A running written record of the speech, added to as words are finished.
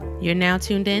You're now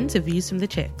tuned in to Views from the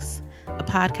Chicks, a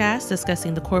podcast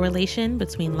discussing the correlation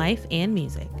between life and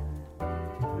music.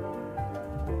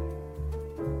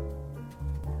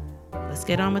 Let's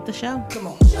get on with the show. Come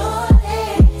on.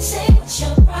 Jordan, say what's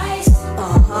your price?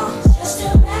 Just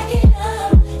to back it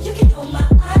up, you can hold my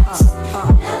eyes.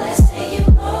 Now let's say you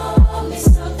owe me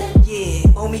something. Yeah,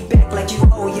 owe me back like you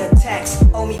owe your tax.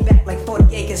 Owe me back like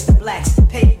 40 acres to blacks.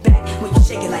 Pay it back when you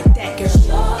shake it like that, girl.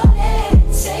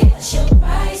 Jordan, say what's your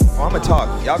price? Oh, I'm gonna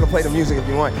talk. Y'all can play the music if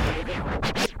you want.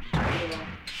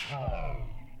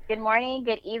 Good morning,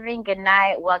 good evening, good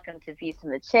night. Welcome to Views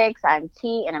from the Chicks. I'm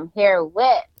T, and I'm here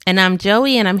with... And I'm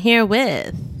Joey, and I'm here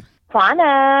with...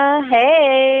 Juana.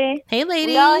 Hey. Hey, ladies.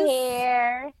 We all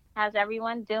here. How's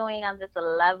everyone doing on this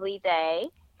lovely day?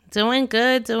 Doing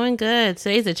good, doing good.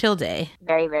 Today's a chill day.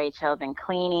 Very, very chilled. Been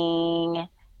cleaning,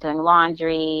 doing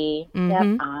laundry,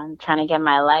 Mm-hmm. trying to get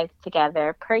my life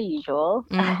together per usual.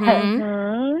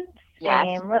 Mm-hmm.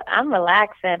 Yes. Same. I'm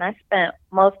relaxing. I spent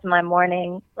most of my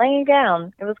morning laying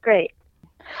down. It was great.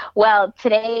 Well,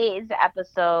 today's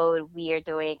episode, we are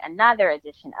doing another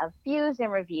edition of Views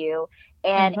in Review.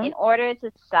 And in order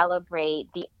to celebrate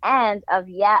the end of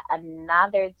yet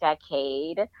another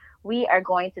decade, we are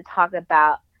going to talk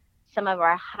about some of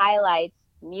our highlights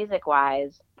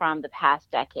music-wise from the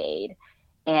past decade.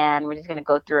 And we're just going to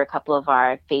go through a couple of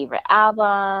our favorite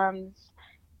albums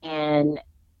and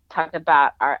talk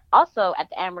about also at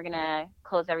the end, we're going to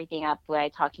close everything up by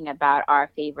talking about our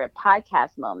favorite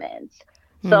podcast moments.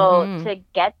 So to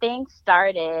get things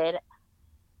started,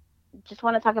 just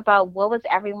want to talk about what was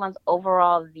everyone's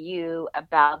overall view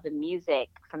about the music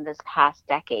from this past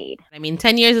decade. I mean,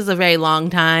 10 years is a very long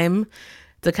time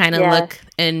to kind of look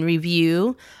and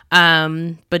review.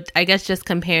 But I guess just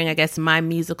comparing, my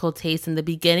musical taste in the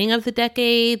beginning of the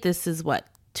decade, this is what,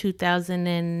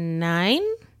 2009?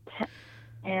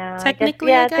 Yeah,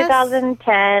 technically, I guess?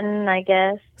 2010, I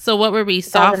guess. So what were we,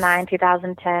 2009,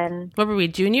 2010. What were we,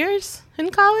 juniors in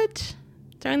college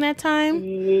during that time?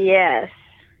 Yes.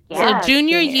 So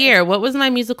junior year, what was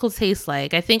my musical taste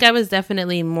like? I think I was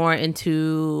definitely more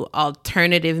into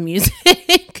alternative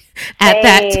music at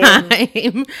that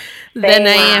time than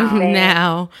I am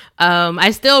now.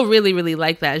 I still really, really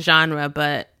like that genre,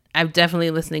 but I'm definitely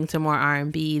listening to more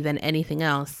R&B than anything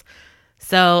else.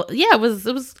 So yeah, it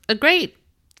was a great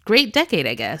decade,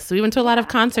 I guess. We went to a lot of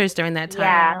concerts during that time.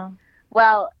 Yeah.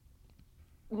 Well,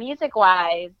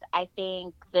 music-wise, I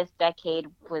think this decade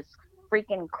was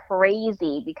freaking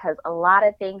crazy because a lot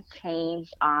of things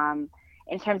changed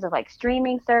in terms of like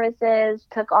streaming services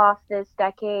took off this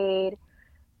decade.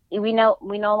 We no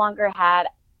longer had,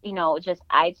 just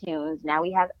iTunes. Now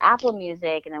we have Apple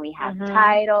Music, and then we have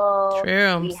Tidal.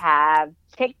 True. We have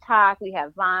TikTok, we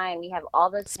have Vine, we have all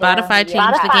this. Spotify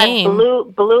changed the game.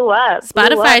 Blew up.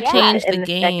 Spotify changed the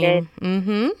game.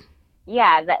 Mm-hmm.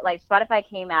 Yeah, that like Spotify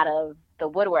came out of the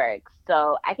woodwork.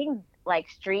 So I think like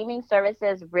streaming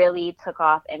services really took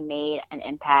off and made an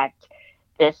impact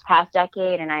this past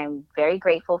decade, and I'm very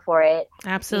grateful for it.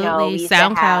 Absolutely.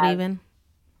 SoundCloud even.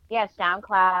 Yeah,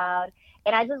 SoundCloud.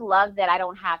 And I just love that I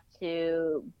don't have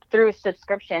to, through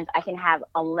subscriptions, I can have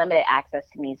unlimited access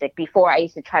to music. Before I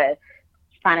used to trying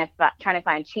to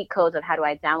find cheat codes of how do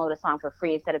I download a song for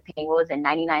free instead of paying,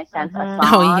 99 cents a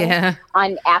song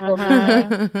on Apple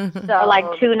Music. So like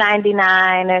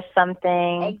 $2.99 or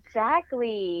something.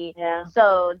 Exactly. Yeah.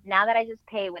 So now that I just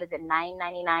pay,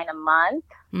 $9.99 a month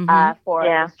for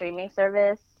the streaming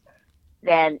service,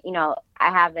 then, I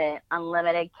have an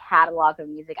unlimited catalog of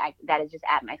music that is just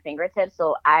at my fingertips.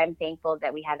 So I'm thankful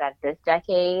that we had that this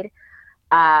decade.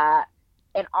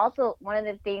 And also, one of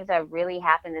the things that really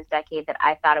happened this decade that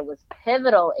I thought it was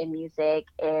pivotal in music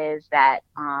is that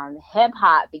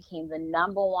hip-hop became the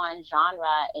 #1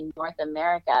 genre in North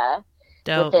America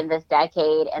within this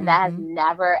decade. And that has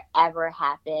never, ever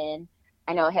happened.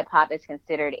 I know hip-hop is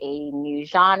considered a new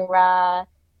genre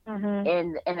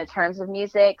in the terms of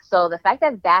music. So the fact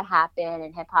that happened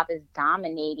and hip-hop is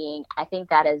dominating, I think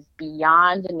that is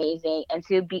beyond amazing. And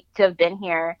to have been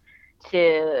here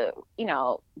to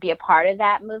be a part of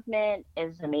that movement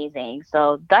is amazing.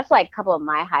 So that's like a couple of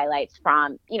my highlights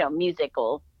from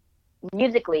musically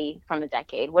from the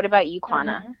decade. What about you,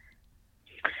 Juana?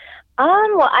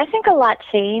 Well, I think a lot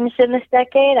changed in this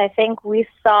decade. I think we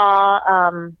saw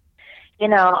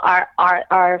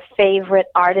our favorite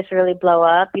artists really blow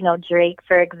up. Drake,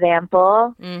 for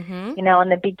example. In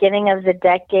the beginning of the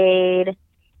decade,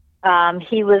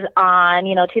 he was on,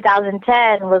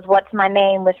 2010 was What's My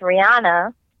Name with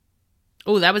Rihanna.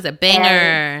 Oh, that was a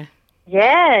banger.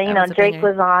 And, Drake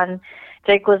was on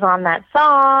that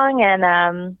song,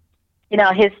 and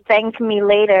his Thank Me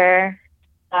Later,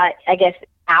 I guess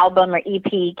album or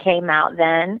EP came out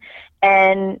then,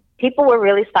 and people were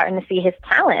really starting to see his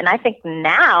talent. And I think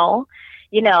now,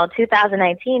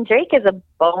 2019, Drake is a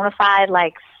bona fide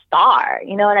like star.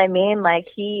 You know what I mean? Like,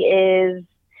 he is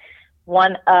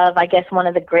one of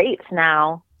the greats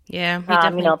now. Yeah.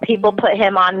 People put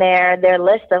him on their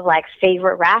list of like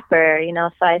favorite rapper,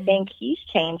 so I think he's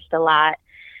changed a lot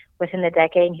within the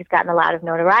decade, and he's gotten a lot of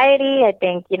notoriety, I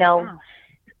think,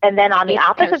 and then on the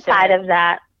opposite side of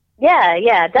that,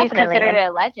 yeah, definitely. He's considered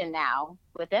a legend now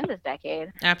within this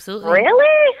decade. Absolutely.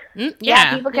 Really?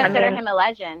 Yeah, people consider him a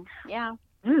legend. Yeah.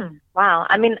 Wow.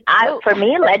 I mean, for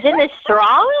me, legend is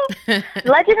strong.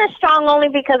 Legend is strong only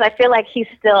because I feel like he's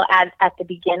still at the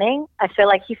beginning. I feel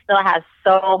like he still has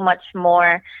so much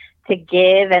more to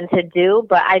give and to do.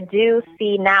 But I do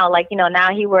see now, like,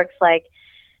 now he works like,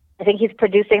 I think he's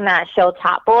producing that show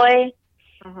Top Boy.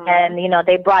 Mm-hmm. And,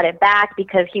 they brought it back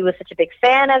because he was such a big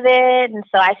fan of it. And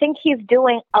so I think he's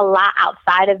doing a lot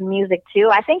outside of music, too.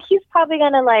 I think he's probably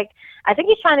going to, I think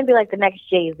he's trying to be like the next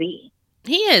Jay-Z.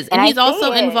 He is. And he's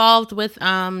also involved with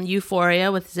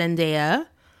Euphoria with Zendaya.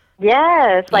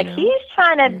 Yes. He's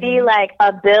trying to be like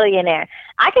a billionaire.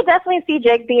 I could definitely see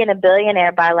Drake being a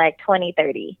billionaire by like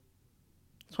 2030.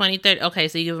 2030. Okay,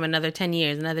 so you give him another 10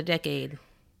 years, another decade.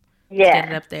 Yeah.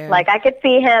 Get it up there. Like, I could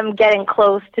see him getting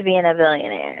close to being a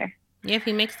billionaire. Yeah, if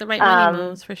he makes the right money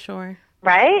moves, for sure.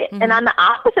 Right? Mm-hmm. And on the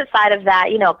opposite side of that,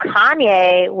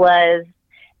 Kanye was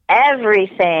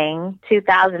everything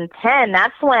 2010.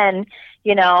 That's when,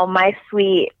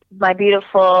 My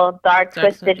Beautiful Dark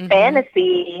Twisted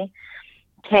Fantasy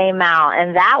came out.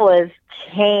 And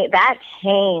that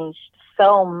changed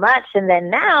so much. And then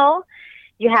now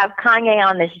you have Kanye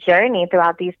on this journey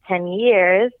throughout these 10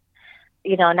 years.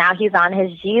 Now he's on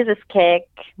his Jesus kick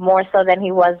more so than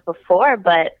he was before,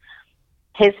 but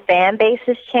his fan base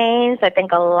has changed. I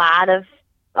think a lot of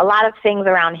things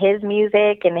around his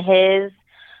music and his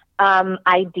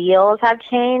ideals have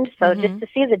changed. So just to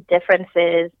see the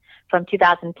differences from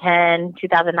 2010,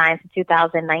 2009 to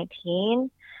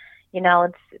 2019,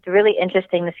 it's really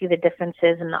interesting to see the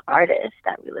differences in the artists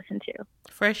that we listen to.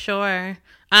 For sure.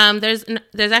 There's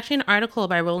actually an article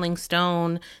by Rolling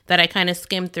Stone that I kind of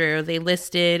skimmed through. They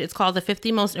listed, it's called the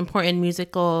 50 most important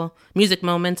music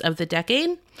moments of the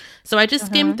decade. So I just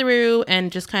skimmed through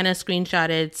and just kind of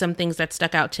screenshotted some things that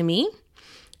stuck out to me.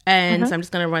 And so I'm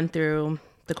just going to run through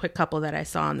the quick couple that I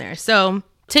saw on there. So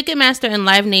Ticketmaster and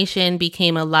Live Nation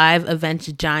became a live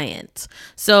event giant.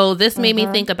 So this made me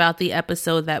think about the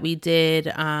episode that we did.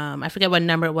 I forget what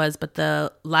number it was, but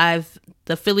the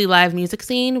Philly live music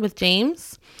scene with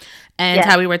James, and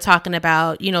how we were talking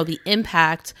about, the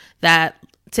impact that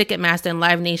Ticketmaster and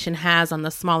Live Nation has on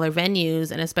the smaller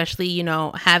venues, and especially,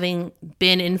 having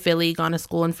been in Philly, gone to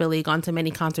school in Philly, gone to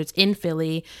many concerts in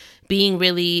Philly, being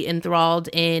really enthralled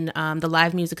in the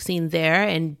live music scene there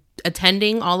and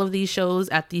attending all of these shows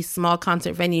at these small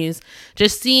concert venues,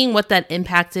 just seeing what that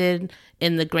impacted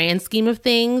in the grand scheme of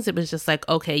things. It was just like,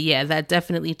 okay, yeah, that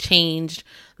definitely changed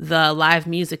the live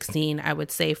music scene, I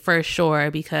would say, for sure,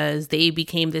 because they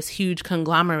became this huge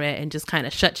conglomerate and just kind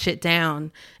of shut shit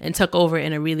down and took over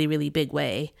in a really, really big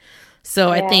way.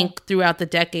 So I think throughout the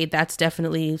decade, that's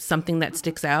definitely something that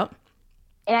sticks out.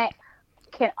 And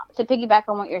to piggyback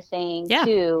on what you're saying,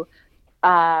 too,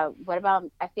 what about,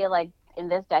 I feel like, in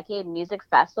this decade, music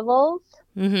festivals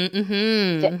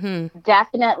definitely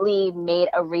made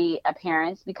a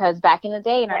reappearance, because back in the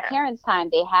day, in our parents' time,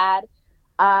 they had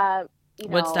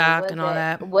Woodstock and all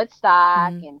that.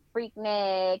 Woodstock and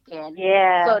Freaknik, and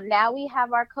so now we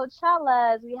have our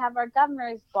Coachellas, we have our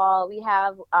Governor's Ball, we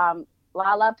have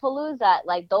Lollapalooza,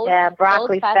 like those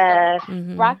Broccoli Fest,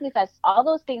 Broccoli Fest. All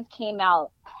those things came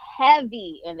out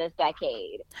heavy in this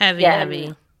decade. Heavy.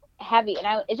 And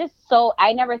I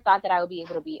never thought that I would be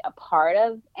able to be a part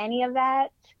of any of that,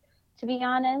 to be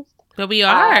honest. But we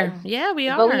are. We are.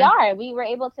 But we are. We were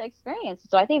able to experience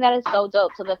it. So I think that is so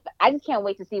dope. So I just can't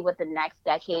wait to see what the next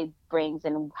decade brings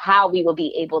and how we will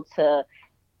be able to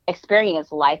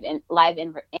experience live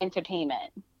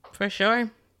entertainment. For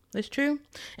sure. It's true.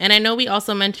 And I know we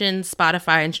also mentioned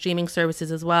Spotify and streaming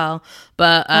services as well.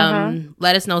 But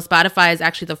let us know, Spotify is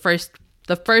actually the first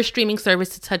streaming service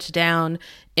to touch down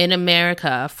in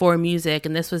America for music.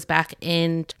 And this was back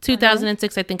in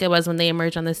 2006, I think it was, when they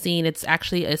emerged on the scene. It's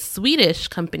actually a Swedish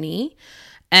company.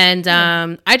 And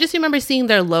I just remember seeing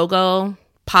their logo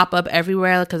pop up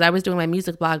everywhere because I was doing my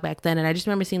music blog back then, and I just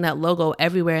remember seeing that logo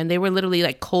everywhere, and they were literally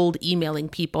like cold emailing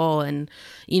people and,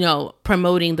 you know,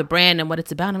 promoting the brand and what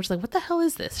it's about. And I'm just like, what the hell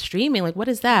is this streaming? Like, what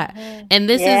is that? And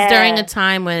this is during a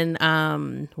time when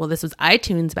this was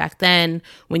iTunes back then,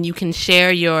 when you can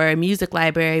share your music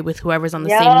library with whoever's on the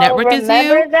same network as you.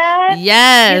 Remember that?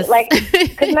 Yes.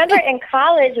 Because remember in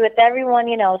college with everyone,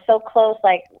 you know, so close,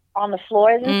 like on the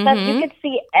floors and stuff, you could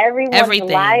see everyone's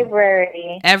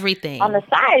library. Everything. On the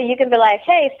side. You can be like,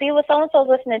 hey, see what so-and-so's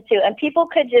listening to. And people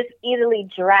could just easily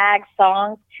drag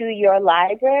songs to your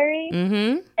library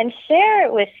and share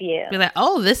it with you. Be like,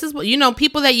 oh, this is what, you know,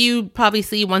 people that you probably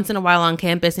see once in a while on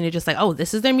campus, and you're just like, oh,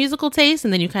 this is their musical taste.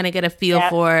 And then you kind of get a feel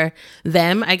for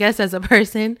them, I guess, as a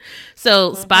person.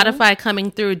 So Spotify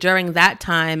coming through during that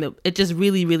time, it just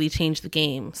really, really changed the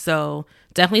game. So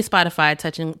definitely Spotify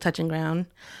touching ground.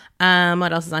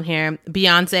 What else is on here?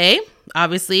 Beyonce,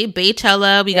 obviously.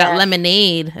 Beychella. We got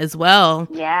Lemonade as well.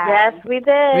 Yeah. Yes, we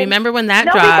did. Remember when that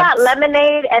dropped? We got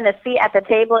Lemonade and A Seat at the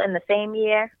Table in the same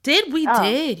year. Did we?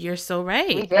 Did. You're so right.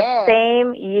 We did. The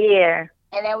same year.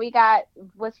 And then we got,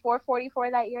 was 444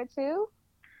 that year too?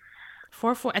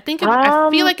 444. I think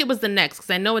I feel like it was the next, because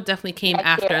I know it definitely came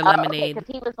after Lemonade. Because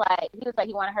he was like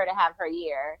he wanted her to have her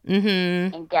year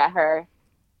and get her.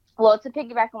 Well, to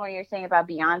piggyback on what you're saying about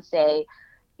Beyonce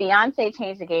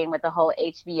changed the game with the whole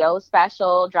HBO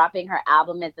special, dropping her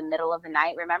album in the middle of the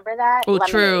night. Remember that? Oh,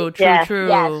 true. Yeah,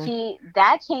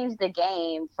 that changed the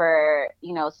game for,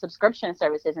 you know, subscription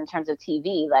services in terms of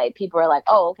TV. Like, people were like,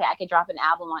 oh, okay, I could drop an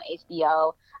album on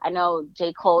HBO. I know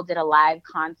J. Cole did a live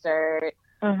concert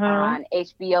on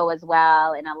HBO as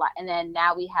well, and then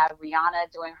now we have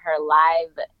Rihanna doing her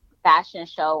live fashion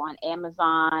show on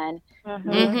Amazon.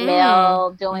 Meek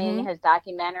Mill doing his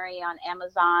documentary on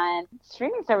Amazon.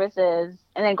 Streaming services.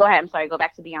 And then go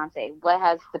back to Beyonce. What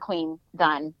has the queen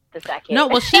done this decade? No,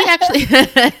 well, she actually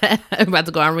I'm about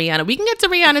to go on Rihanna. We can get to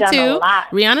Rihanna too.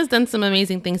 Rihanna's done some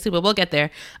amazing things too, but we'll get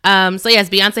there. So yes,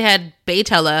 Beyonce had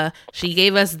Beychella. She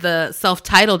gave us the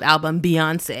self-titled album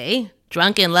Beyonce,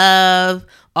 Drunk in Love,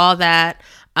 all that.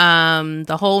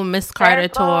 The whole Miss Carter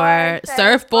tour,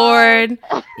 Surfboard.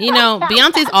 You know,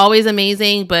 Beyonce's always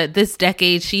amazing, but this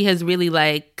decade she has really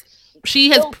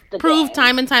proved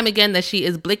time and time again that she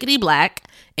is blickety black,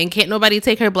 and can't nobody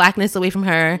take her blackness away from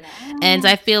her. And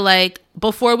I feel like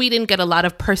before we didn't get a lot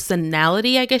of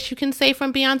personality, I guess you can say,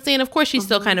 from Beyonce. And of course, she's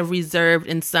still kind of reserved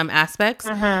in some aspects,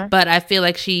 but I feel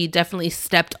like she definitely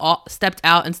stepped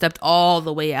out and stepped all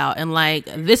the way out. And like,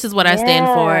 this is what I stand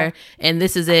for, and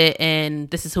this is it, and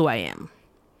this is who I am.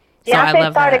 So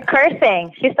Beyonce started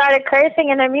cursing. She started cursing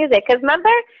in her music. Because remember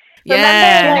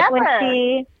like when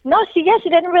she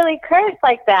didn't really curse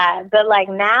like that. But like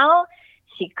now,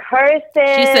 she curses.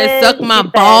 She says, suck my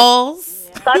balls.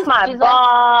 Suck my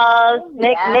balls.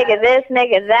 Nigga this,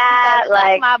 nigga that.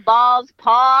 Like, suck my balls,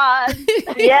 pause.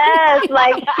 Yes,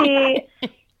 like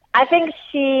I think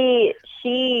she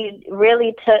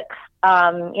really took,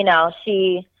 you know,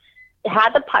 she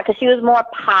had the pop, because she was more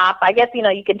pop. I guess, you know,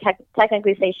 you can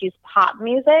technically say she's pop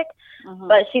music.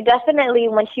 But she definitely,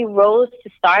 when she rose to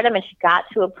stardom and she got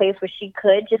to a place where she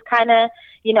could just kind of,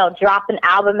 you know, drop an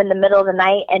album in the middle of the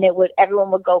night and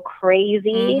everyone would go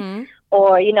crazy,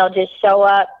 or, you know, just show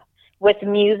up with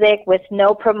music with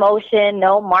no promotion,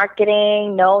 no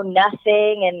marketing, no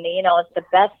nothing, and, you know, it's the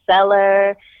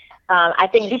bestseller. I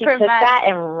think she took that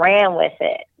and ran with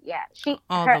it. Yeah,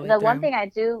 the one thing I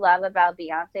do love about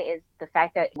Beyonce is the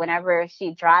fact that whenever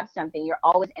she drops something, you're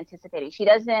always anticipating. She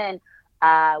doesn't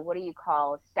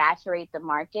saturate the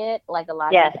market like a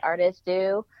lot of these artists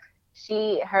do.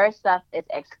 Her stuff is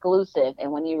exclusive,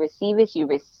 and when you receive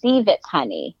it,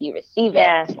 honey. You receive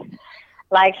it.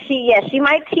 Like she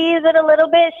might tease it a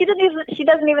little bit. She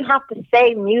doesn't even have to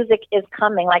say music is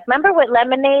coming. Like, remember with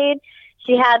Lemonade,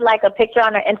 she had like a picture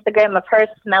on her Instagram of her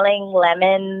smelling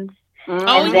lemons.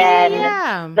 And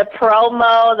then the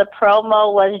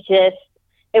promo was just,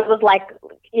 it was like,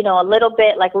 you know, a little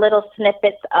bit like little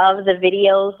snippets of the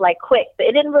videos, like quick, but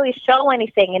it didn't really show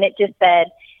anything. And it just said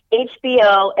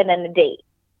HBO and then the date.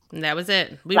 And that was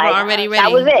it. We were already ready.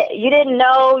 That was it. You didn't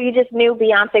know. You just knew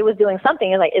Beyonce was doing something.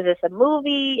 You're like, is this a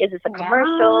movie? Is this a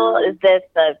commercial? Is this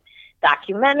a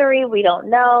documentary? We don't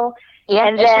know. Yeah,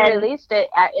 and then she released it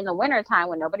in the wintertime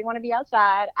when nobody want to be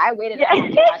outside. I waited to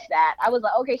watch that. I was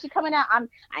like, okay, she's coming out. I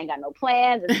ain't got no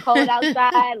plans. It's cold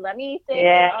outside. Let me sit.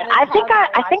 Yeah, I think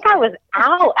I was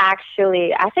out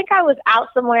actually. I think I was out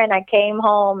somewhere and I came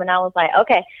home and I was like,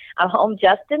 okay, I'm home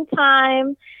just in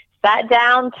time. Sat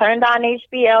down, turned on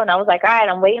HBO, and I was like, all right,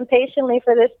 I'm waiting patiently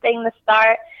for this thing to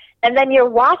start. And then you're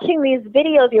watching these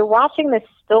videos, you're watching this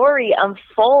story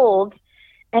unfold.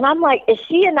 And I'm like, is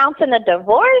she announcing a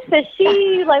divorce? Is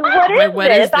she like,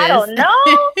 what is this? I don't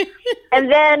know. And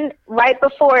then right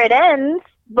before it ends,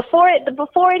 before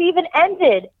it even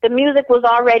ended, the music was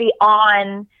already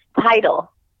on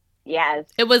Tidal. Yes,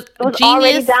 it was genius,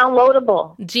 already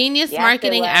downloadable. Genius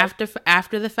marketing after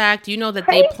the fact. You know that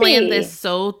Crazy. They planned this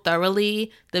so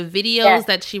thoroughly. The videos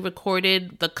that she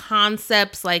recorded, the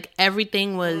concepts, like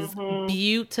everything was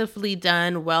beautifully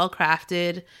done, well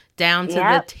crafted, down to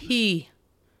the T.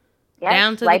 Yes,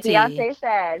 down to like the Beyonce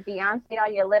said, Beyonce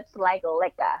on your lips like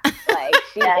liquor. Like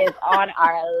she is on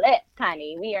our lips,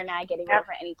 honey. We are not getting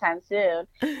over anytime soon.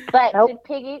 But to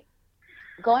Piggy,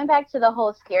 going back to the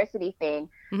whole scarcity thing,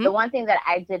 the one thing that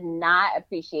I did not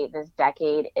appreciate this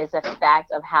decade is the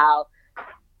fact of how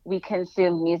we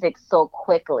consume music so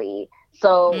quickly.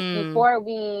 So before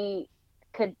we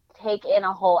could take in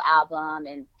a whole album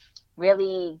and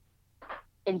really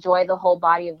enjoy the whole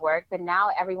body of work, but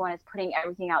now everyone is putting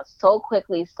everything out so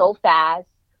quickly, so fast.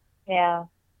 Yeah.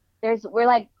 It's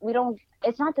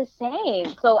not the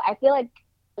same. So I feel like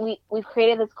we've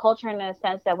created this culture in a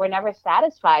sense that we're never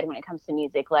satisfied when it comes to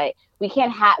music. Like we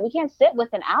can't sit with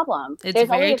an album. There's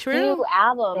only a few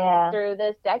albums through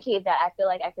this decade that I feel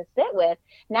like I could sit with.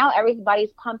 Now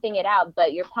everybody's pumping it out,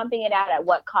 but you're pumping it out at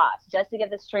what cost? Just to get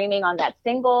the streaming on that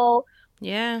single.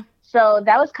 Yeah. So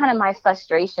that was kind of my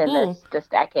frustration this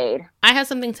decade. I have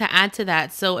something to add to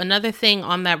that. So another thing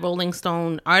on that Rolling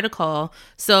Stone article,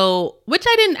 which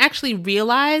I didn't actually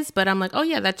realize, but I'm like, oh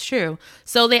yeah, that's true.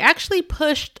 So they actually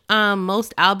pushed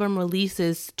most album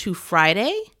releases to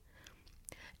Friday.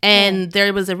 And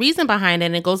there was a reason behind it,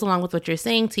 and it goes along with what you're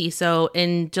saying, T. So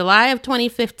in July of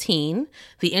 2015,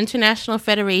 the International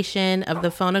Federation of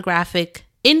the Phonographic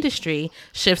Industry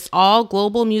shifts all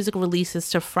global music releases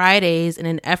to Fridays in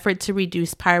an effort to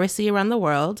reduce piracy around the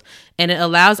world, and it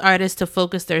allows artists to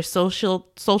focus their social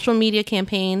media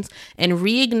campaigns and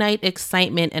reignite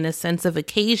excitement and a sense of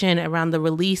occasion around the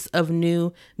release of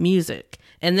new music.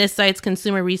 And this cites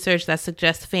consumer research that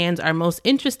suggests fans are most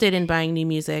interested in buying new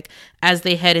music as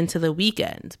they head into the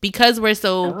weekend. Because we're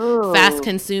so fast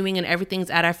consuming and everything's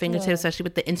at our fingertips, especially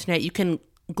with the internet, you can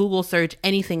Google search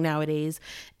anything nowadays.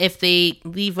 If they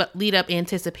lead up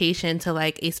anticipation to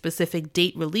like a specific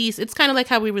date release, it's kind of like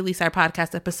how we release our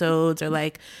podcast episodes, or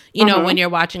like, you know, when you're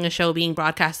watching a show being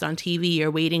broadcast on TV,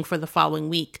 you're waiting for the following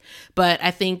week. But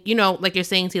I think, you know, like you're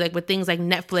saying, like with things like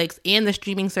Netflix and the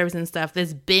streaming service and stuff,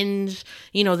 this binge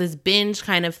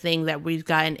kind of thing that we've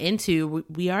gotten into,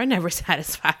 we are never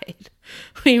satisfied.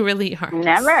 We really aren't.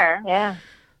 Never. Yeah.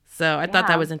 So I thought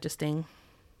that was interesting.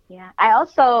 Yeah. I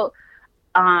also,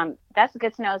 that's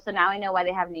good to know. So now I know why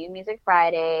they have New Music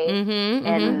Friday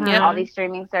and all these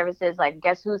streaming services. Like,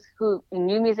 guess who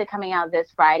new music coming out this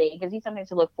Friday? It gives you something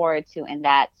to look forward to in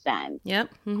that sense. Yep.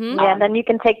 Yeah, then you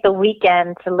can take the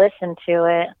weekend to listen to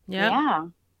it. Yep. Yeah.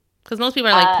 Because most people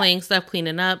are like playing stuff,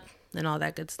 cleaning up, and all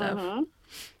that good stuff.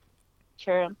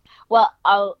 True. Well,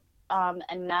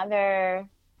 another,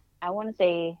 I want to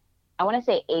say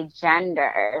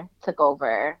agender took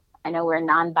over. I know we're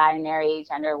non-binary,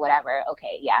 gender, whatever.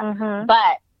 Okay, yeah.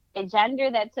 But a gender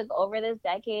that took over this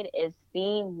decade is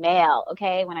female.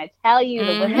 Okay, when I tell you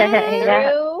the women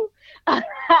through,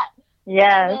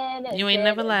 yes, you ain't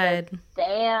never lied.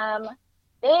 Same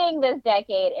thing this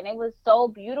decade, and it was so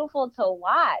beautiful to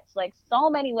watch. Like so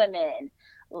many women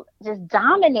just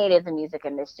dominated the music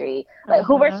industry. Like,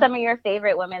 who were some of your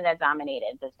favorite women that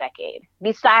dominated this decade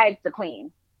besides the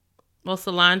Queen? Well,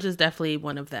 Solange is definitely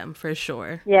one of them, for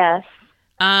sure. Yes.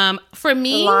 For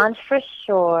me, Solange for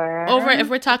sure. If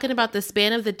we're talking about the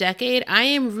span of the decade, I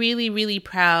am really, really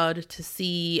proud to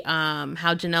see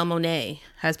how Janelle Monáe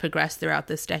has progressed throughout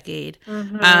this decade.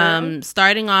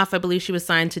 Starting off, I believe she was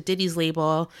signed to Diddy's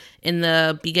label in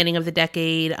the beginning of the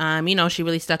decade. You know, she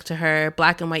really stuck to her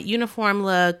black and white uniform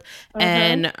look,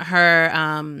 and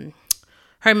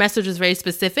her message was very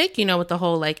specific, you know, with the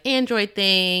whole like Android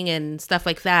thing and stuff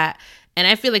like that. And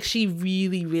I feel like she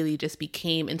really, really just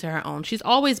became into her own. She's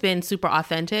always been super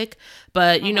authentic,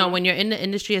 but you know, when you're in the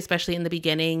industry, especially in the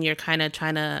beginning, you're kind of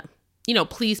trying to, you know,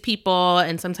 please people,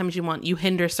 and sometimes you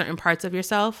hinder certain parts of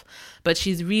yourself. But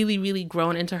she's really, really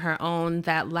grown into her own.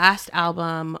 That last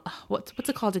album, what's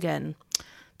it called again?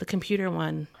 The computer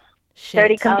one.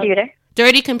 Dirty Computer.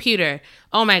 Dirty Computer.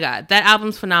 Oh my God. That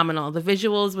album's phenomenal. The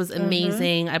visuals was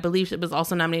amazing. I believe it was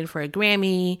also nominated for a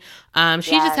Grammy.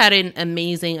 She just had an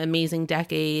amazing, amazing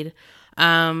decade.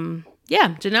 Janelle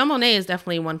Monáe is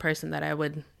definitely one person that I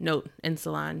would note in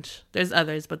Solange. There's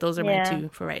others, but those are my two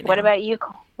for right now. What about you?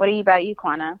 What about you,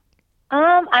 Kwana?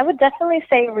 I would definitely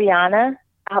say Rihanna.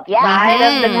 outside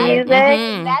of the music.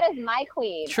 That is my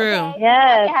queen. True. Okay?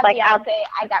 Yes. I have Beyonce.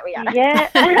 I got Rihanna. Yeah.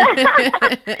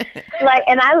 Like,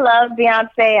 and I love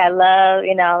Beyonce. I love,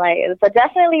 but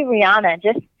definitely Rihanna.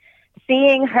 Just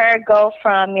seeing her go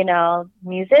from,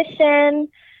 musician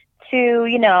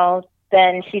to,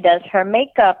 then she does her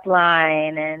makeup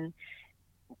line, and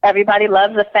everybody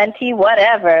loves a Fenty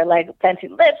whatever, like Fenty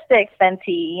lipstick,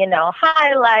 Fenty,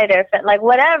 highlighter, like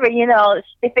whatever,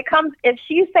 if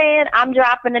she's saying I'm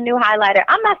dropping a new highlighter,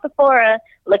 I'm at Sephora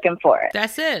looking for it.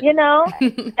 That's it.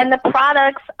 And the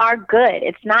products are good.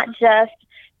 It's not just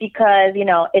because,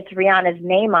 it's Rihanna's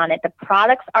name on it. The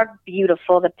products are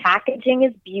beautiful. The packaging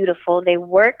is beautiful. They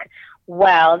work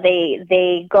well.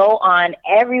 They go on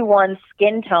everyone's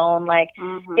skin tone. Like,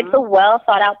 it's a well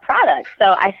thought out product.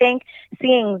 So I think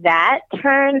seeing that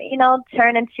turn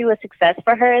into a success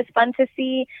for her is fun to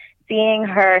see. Seeing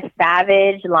her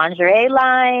Savage lingerie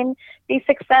line be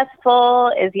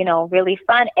successful is, really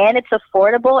fun, and it's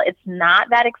affordable. It's not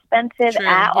that expensive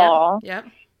at all. Yep.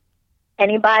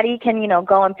 Anybody can,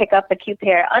 go and pick up a cute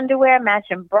pair of underwear,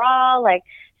 matching bra, like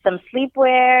some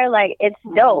sleepwear. Like, it's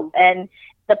dope. And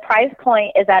the price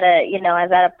point is at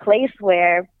a place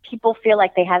where people feel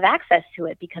like they have access to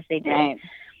it because they do. Right.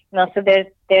 So there's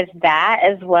that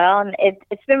as well. And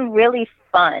it's been really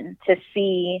fun to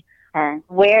see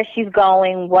where she's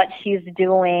going, what she's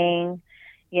doing,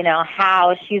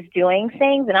 how she's doing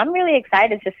things. And I'm really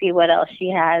excited to see what else she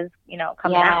has,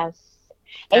 coming out.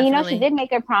 Definitely. And she did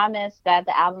make a promise that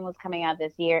the album was coming out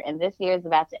this year, and this year is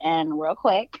about to end real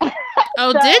quick.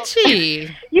 Oh, did she?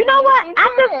 You know what? At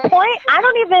this point,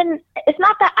 it's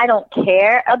not that I don't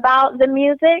care about the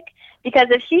music, because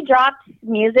if she drops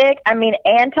music,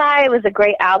 Anti was a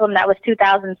great album. That was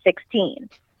 2016.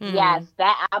 Yes,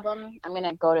 that album, I'm going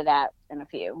to go to that in a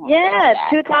few.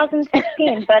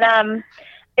 2016. But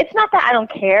it's not that I don't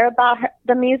care about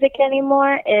the music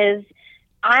anymore.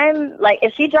 I'm like,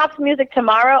 if she drops music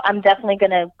tomorrow, I'm definitely going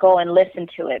to go and listen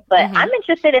to it. But I'm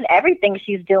interested in everything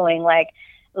she's doing. Like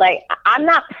I'm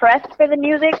not pressed for the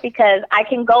music, because I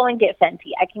can go and get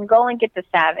Fenty. I can go and get the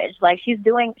Savage. Like, she's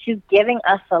giving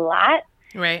us a lot.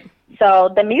 Right.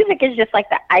 So the music is just like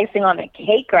the icing on the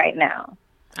cake right now.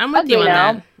 I'm with you on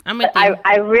that. I'm with you.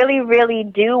 I really, really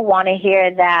do want to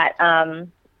hear that,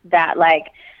 that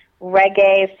like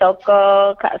reggae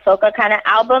soca kind of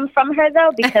album from her,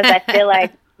 though, because I feel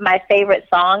like my favorite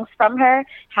songs from her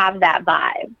have that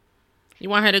vibe. You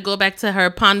want her to go back to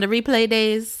her Ponder Replay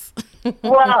days?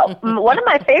 Well, one of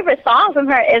my favorite songs from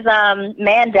her is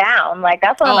Man Down. Like,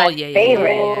 that's one of my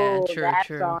favorites. Yeah, that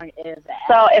true. song is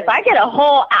so if I get a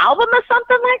whole album or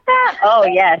something like that, oh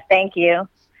yes, thank you.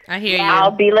 I hear you.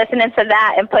 I'll be listening to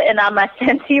that and putting on my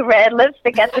Fenty red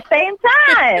lipstick at the same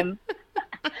time.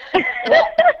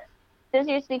 Since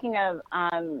you're speaking of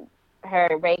her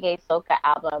reggae soca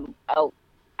album,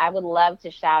 I would love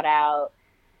to shout out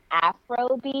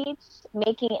Afrobeat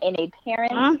making an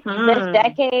appearance this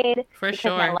decade. For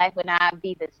because my life would not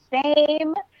be the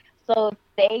same. So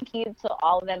thank you to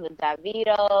all of them, the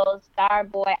Davido,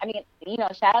 Starboy.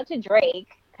 Shout out to Drake,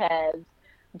 because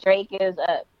Drake is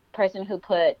a person who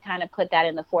put that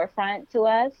in the forefront to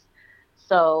us.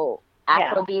 So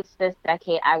Afrobeats this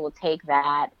decade, I will take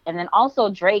that. And then also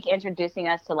Drake introducing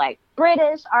us to like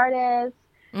British artists.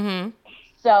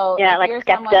 So like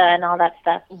Skepta and all that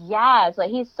stuff. Yeah, so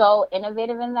he's so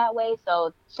innovative in that way.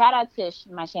 So shout out to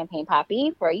my Champagne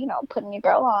Poppy for, putting your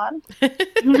girl on.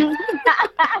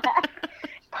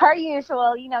 Per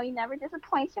usual, you never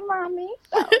disappoint your mommy.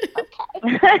 So,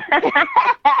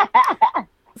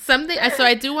 okay. So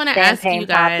I do want to ask you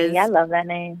guys. Poppy. I love that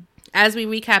name. As we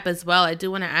recap as well, I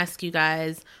do want to ask you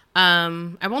guys,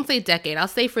 I won't say decade, I'll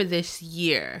say for this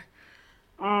year.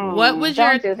 What was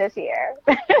Don't do this year.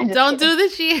 Don't do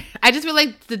this year. I just feel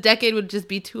like the decade would just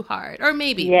be too hard. Or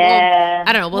maybe. Yeah.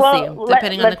 I don't know. We'll see.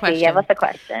 Depending on the question. Yeah, what's the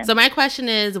question? So my question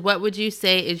is, what would you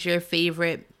say is your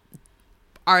favorite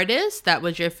artist that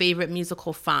was your favorite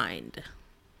musical find?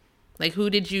 Like, who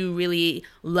did you really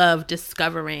love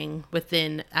discovering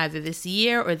within either this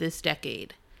year or this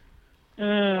decade?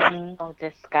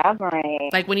 Discovering.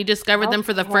 Like, when you discovered them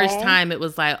for the first time, it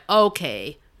was like,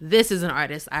 okay, this is an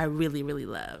artist I really, really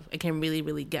love. I can really,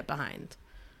 really get behind.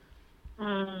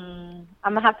 I'm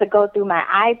going to have to go through my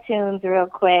iTunes real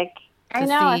quick. I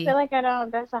know. I feel like I don't.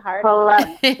 That's a hard pull up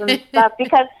some stuff.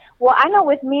 Because, I know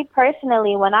with me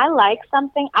personally, when I like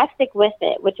something, I stick with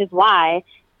it, which is why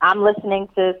I'm listening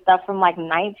to stuff from like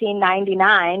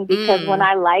 1999. Because when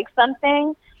I like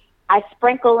something, I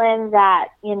sprinkle in that,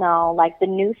 like the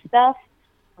new stuff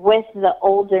with the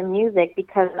older music,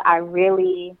 because I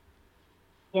really...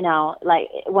 like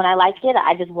when I like it,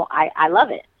 I love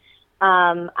it.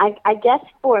 I guess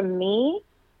for me,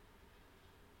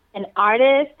 an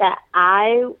artist that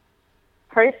I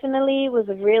personally was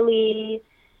really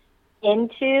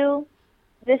into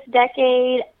this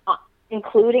decade,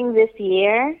 including this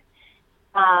year,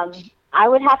 I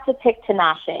would have to pick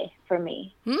Tinashe for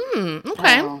me.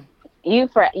 Okay. Oh. You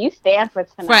stand for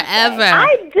Tinashe. Forever.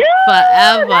 I do.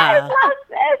 Forever. That is my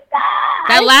sister.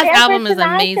 That last album is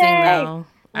amazing, though.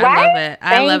 I love it.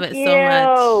 I love it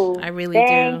so much. I really do.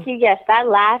 Thank you. Yes, that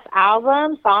last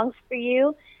album, Songs for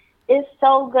You, is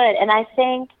so good. And I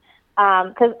think,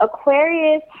 because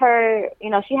Aquarius,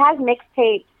 she has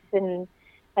mixtapes and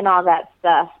all that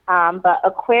stuff. But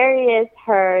Aquarius,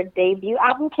 her debut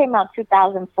album came out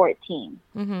 2014.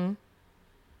 Mm-hmm.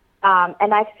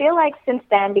 And I feel like since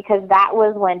then, because that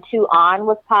was when 2 On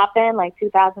was popping, like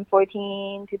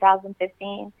 2014,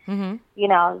 2015,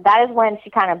 that is when she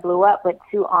kind of blew up with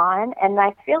 2 On. And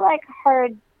I feel like her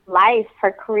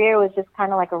career was just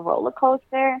kind of like a roller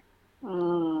coaster.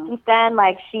 Since then,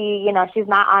 like she's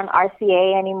not on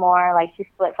RCA anymore. Like she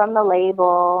split from the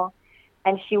label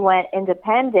and she went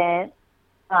independent.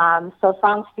 So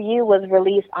Songs for You was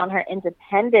released on her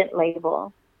independent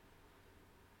label.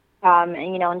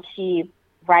 And she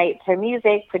writes her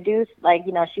music,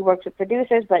 she works with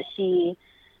producers, but she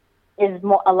is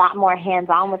a lot more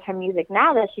hands-on with her music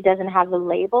now that she doesn't have the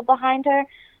label behind her.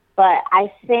 But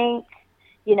I think,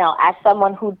 as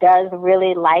someone who does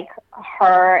really like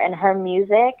her and her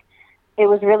music, it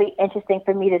was really interesting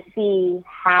for me to see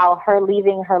how her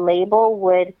leaving her label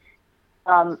would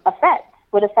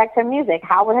affect her music.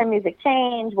 How would her music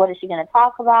change? What is she going to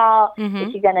talk about?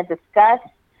 Is she going to discuss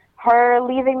her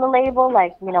leaving the label?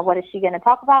 What is she going to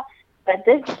talk about? But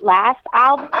this last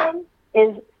album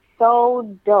is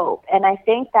so dope. And I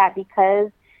think that because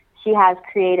she has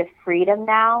creative freedom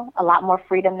now, a lot more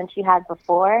freedom than she had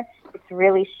before, it's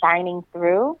really shining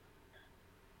through.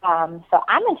 So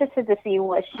I'm interested to see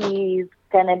what she's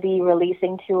going to be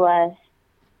releasing to us,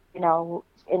 in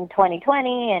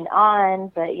 2020 and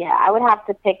on. But yeah, I would have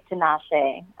to pick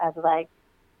Tinashe as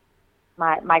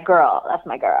my girl. That's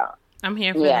my girl. I'm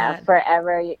here for that. Yeah,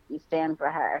 forever you stand for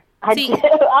her. I do.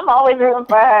 I'm always rooting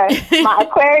for her. My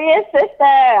Aquarius sister.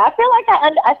 I feel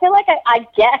like I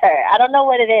get her. I don't know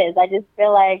what it is. I just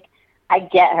feel like I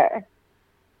get her.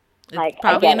 It's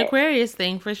probably an Aquarius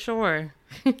thing for sure.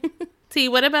 T,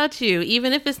 what about you?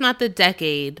 Even if it's not the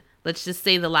decade, let's just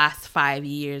say the last 5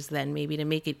 years then, maybe to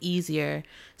make it easier.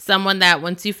 Someone that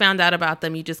once you found out about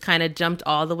them, you just kind of jumped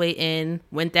all the way in,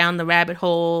 went down the rabbit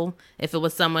hole. If it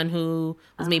was someone who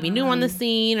was maybe new on the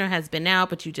scene or has been out,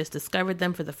 but you just discovered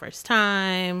them for the first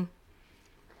time.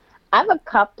 I have a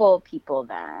couple people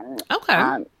then. Okay.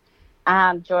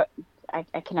 I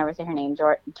can never say her name.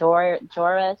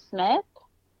 Jorja Smith.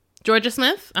 Georgia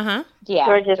Smith? Uh-huh. Yeah,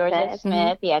 Georgia Smith.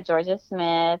 Mm-hmm. Yeah, Georgia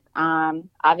Smith.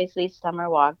 Obviously Summer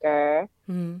Walker.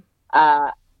 Mm-hmm.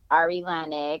 Ari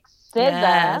Lennox. SZA.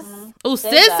 Yes. Oh,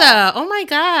 SZA. Oh my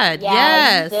God.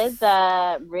 Yes.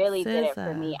 SZA really did it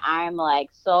for me. I'm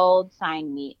sold,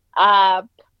 sign me up.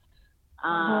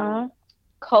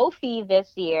 Kofi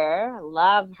this year.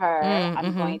 Love her.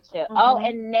 I'm going to. Oh,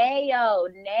 and Nayo.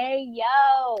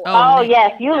 Oh,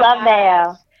 yes. You love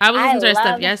Nayo. I was listening to her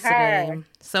stuff yesterday. Her.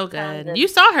 So good. You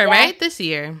saw her, right? This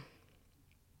year.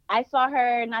 I saw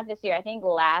her not this year. I think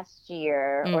last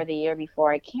year or the year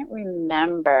before. I can't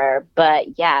remember.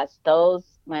 But yes, those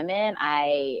women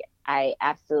I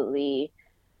absolutely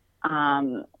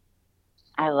I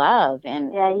love.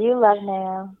 And yeah, you love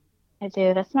Nayo. I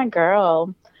do. That's my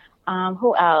girl.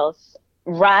 Who else?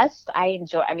 Russ, I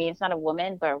enjoy. I mean, it's not a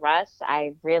woman, but Russ,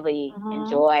 I really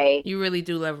enjoy. You really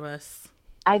do love Russ.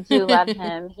 I do love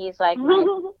him. He's like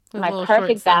my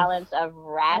perfect balance of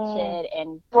ratchet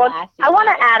and classy. I want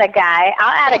to add a guy. I'll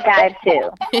add a guy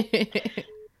too.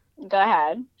 Go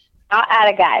ahead. I'll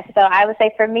add a guy. So I would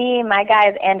say for me, my guy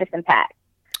is Anderson .Paak.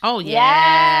 Oh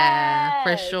yeah,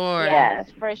 for sure. Yes,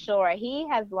 for sure. He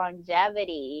has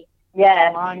longevity.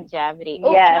 Yes. Longevity.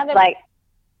 Ooh, yes.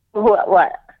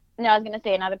 What? No, I was going to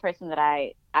say another person that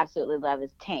I absolutely love is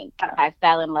Tank. I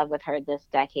fell in love with her this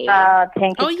decade. Oh,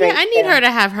 Tank is great. I need her to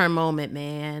have her moment,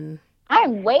 man.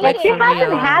 I'm waiting. But she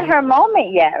hasn't had her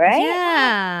moment yet, right?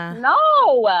 Yeah.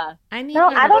 No. I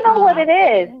don't know what it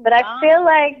is, but I feel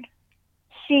like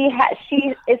she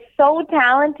is so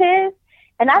talented,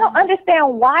 and I don't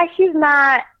understand why she's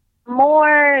not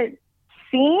more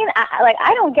seen.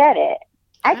 I don't get it.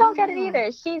 I don't get it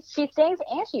either. She sings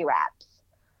and she raps.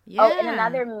 Yeah. Oh, and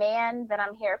another man that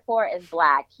I'm here for is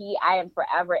Black. I am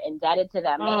forever indebted to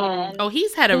that man. Oh,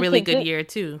 he's had a really good year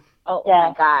too. Oh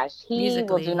my gosh, he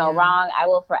will do no wrong. I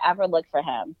will forever look for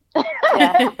him.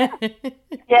 Yeah,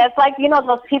 it's like, you know,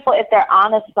 those people, if they're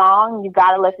on a song, you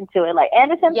gotta listen to it. Like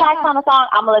Anderson .Paak's on a song,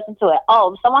 I'm gonna listen to it.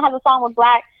 Oh, someone has a song with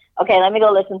Black, okay, let me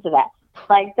go listen to that.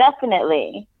 Like,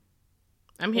 definitely.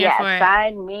 I'm here for it.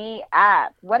 Sign me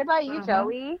up. What about you,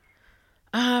 Joey?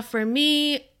 For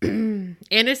me,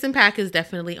 Anderson .Paak is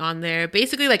definitely on there.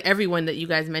 Basically, like everyone that you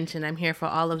guys mentioned, I'm here for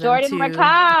all of them Jordan too. Mackay.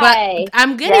 But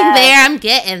I'm getting there. I'm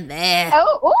getting there.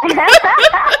 Oh,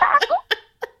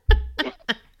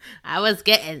 I was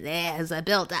getting there as I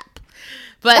built up.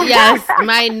 But yes,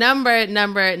 my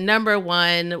number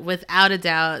one, without a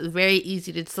doubt, very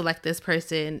easy to select this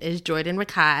person is Jordan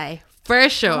Mackay. For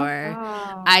sure.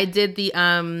 I did the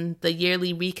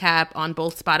yearly recap on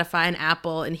both Spotify and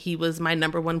Apple, and he was my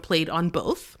number one played on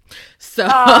both. So,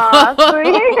 so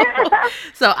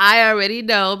I already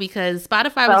know, because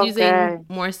Spotify was using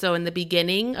more so in the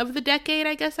beginning of the decade,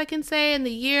 I guess I can say, in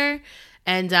the year.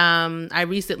 And I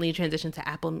recently transitioned to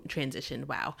Apple.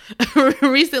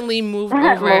 Recently moved over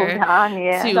to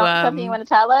something you want to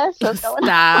tell us?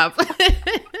 Stop.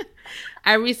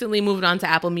 I recently moved on to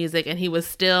Apple Music, and he was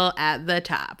still at the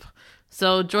top.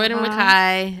 So Jordan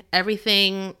Mackay,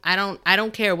 everything. I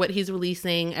don't care what he's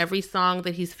releasing. Every song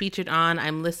that he's featured on,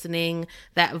 I'm listening.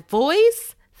 That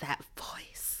voice.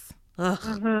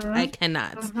 Ugh, I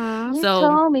cannot. You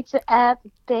told me to add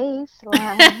the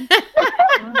baseline.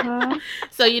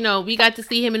 So, you know, we got to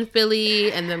see him in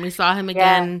Philly, and then we saw him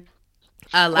again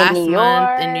last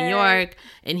month in New York,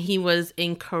 and he was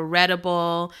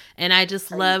incredible. And I just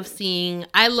love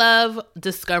I love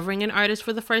discovering an artist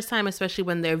for the first time, especially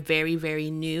when they're very,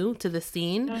 very new to the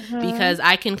scene, because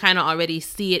I can kind of already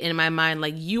see it in my mind,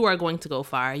 like, you are going to go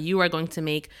far. You are going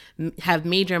to have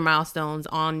major milestones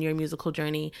on your musical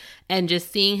journey. And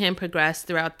just seeing him progress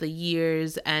throughout the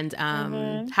years, and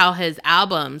how his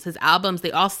albums,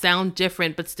 they all sound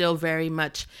different, but still very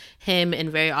much him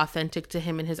and very authentic to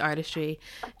him and his artistry.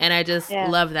 And I just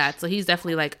love that. So he's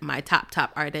definitely like my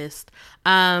top artist.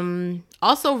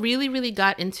 Also really, really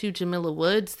got into Jamila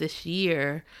Woods this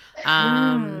year.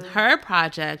 Her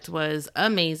project was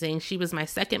amazing. She was my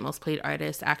second most played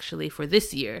artist actually for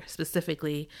this year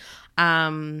specifically.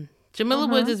 Jamila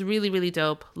Woods is really, really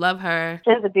dope. Love her.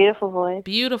 She has a beautiful voice.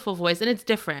 Beautiful voice. And it's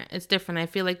different. I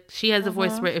feel like she has a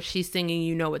voice where if she's singing,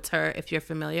 you know it's her if you're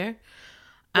familiar.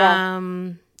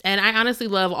 Yeah. And I honestly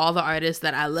love all the artists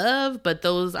that I love, but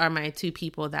those are my two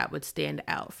people that would stand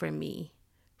out for me,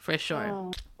 for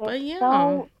sure. But yeah.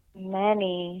 So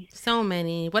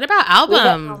many. What about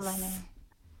albums?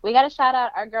 We got to shout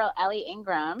out our girl, Ellie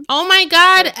Ingram. Oh my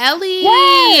God, Ellie.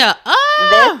 Yes.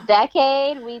 Oh. This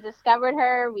decade, we discovered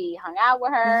her. We hung out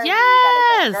with her.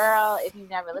 Yes. Girl, if you've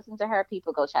never listened to her,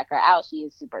 people go check her out. She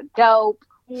is super dope.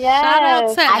 Yes. Shout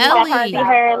out to Ellie. I see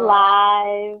her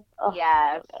live. Oh.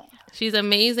 Yes. She's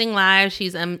amazing live.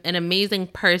 She's an amazing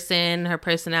person. Her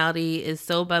personality is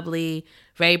so bubbly,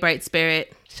 very bright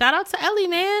spirit. Shout out to Ellie,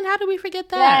 man. How did we forget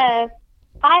that? Yes.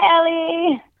 Hi,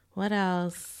 Ellie. What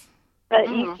else? But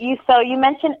you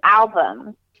mentioned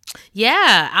albums.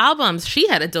 Yeah, albums. She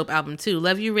had a dope album too.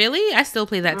 Love You Really? I still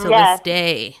play that till this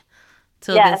day.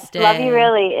 This day. Love You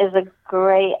Really is a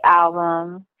great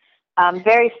album.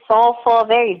 Very soulful,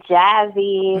 very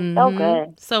jazzy. So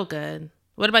good. So good.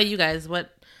 What about you guys? What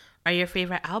are your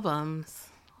favorite albums?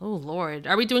 Oh, Lord.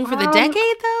 Are we doing for the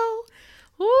decade, though?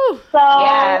 Ooh. So,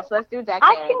 yes, let's do decade.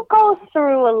 I can go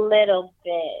through a little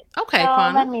bit. Okay, so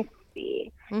fun. Let me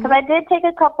see. Because I did take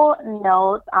a couple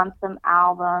notes on some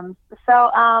albums. So,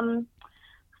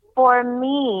 for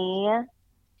me,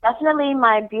 definitely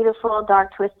My Beautiful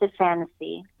Dark Twisted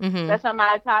Fantasy. That's on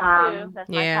my top two. That's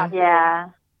my top two. Yeah.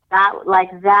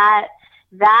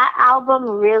 That album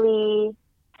really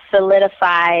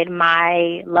solidified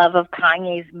my love of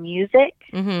Kanye's music.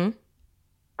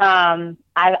 I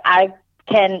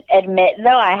can admit,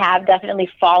 though, I have definitely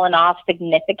fallen off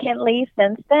significantly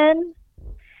since then.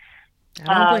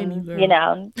 I don't blame you, girl. You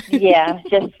know,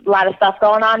 just a lot of stuff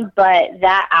going on. But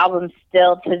that album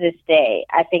still to this day,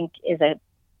 I think, is a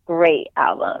great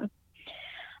album.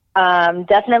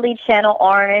 Definitely Channel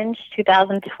Orange,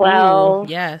 2012.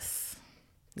 Ooh, yes.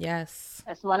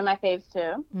 That's one of my faves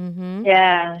too.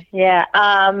 Yeah.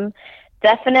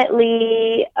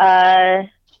 Definitely The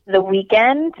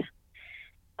Weeknd.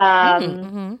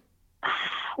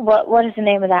 What is the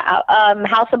name of that?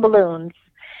 House of Balloons,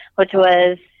 which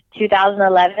was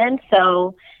 2011.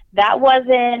 So that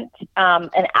wasn't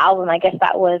an album. I guess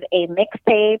that was a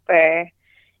mixtape, or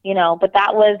you know, but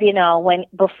that was, you know,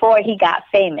 before he got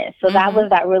famous. So that was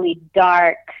that really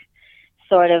dark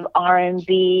sort of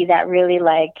R&B that really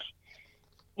like,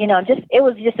 you know, it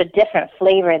was just a different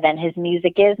flavor than his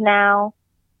music is now.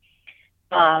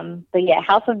 But yeah,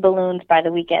 House of Balloons by The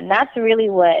Weeknd. That's really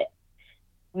what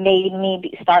made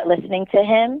me start listening to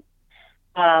him.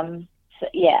 So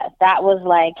yeah, that was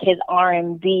like his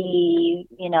R&B,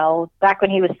 you know, back when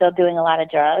he was still doing a lot of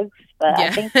drugs. But I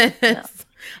think, back then.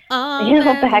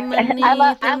 I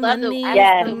love The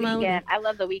Weeknd. I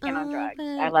love The Weeknd on drugs.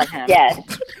 I love him. Yes.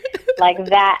 Like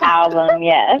that album,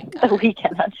 yes. The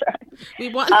Weeknd on drugs. We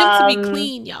want him to be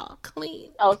clean, y'all.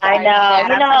 Clean. Oh, sorry. I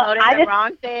know. You know, I just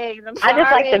wrong things. I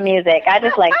just like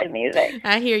the music.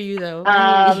 I hear you though.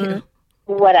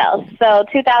 What else? So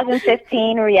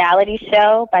 2015 Reality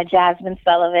Show by Jasmine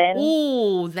Sullivan.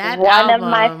 Ooh, that one album. of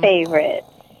my favorites.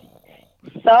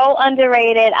 So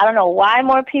underrated. I don't know why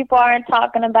more people aren't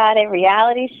talking about it.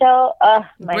 Reality Show.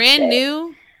 Brand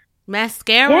new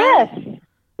mascara. Yes.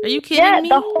 Are you kidding me?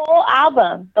 Yeah,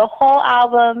 the whole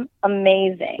album,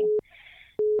 amazing.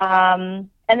 And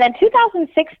then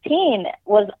 2016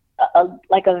 was a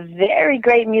very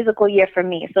great musical year for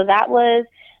me. So that was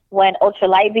when Ultra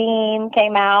Light Beam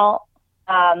came out.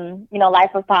 You know,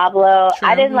 Life of Pablo. True.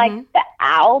 I didn't like the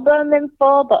album in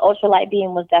full, but Ultra Light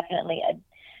Beam was definitely a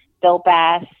dope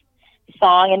ass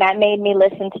song, and that made me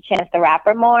listen to Chance the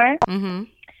Rapper more.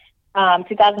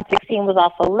 2016 was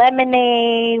also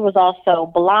Lemonade, was also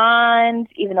Blonde,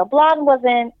 even though Blonde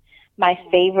wasn't my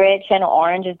favorite. Channel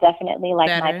Orange is definitely like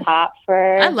my top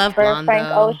I love Blonde, Frank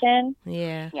though. Ocean.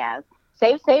 Yeah.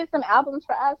 Save some albums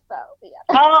for us, though. Yeah.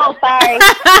 Oh, sorry.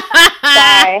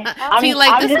 I'm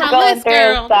just going through.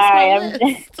 Girl. Sorry,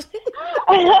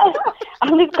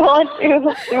 I'm just going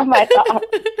through my thoughts.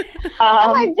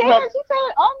 I'm like, damn, she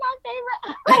said all my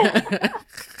favorite.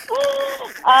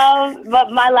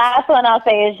 But my last one I'll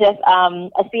say is just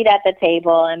A Seat at the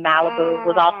Table in Malibu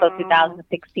was also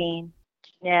 2016.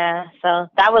 Yeah, so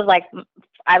that was like,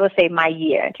 I would say my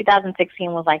year.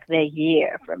 2016 was like the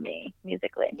year for me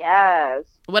musically. Yes.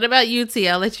 What about you, T?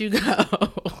 I'll let you go.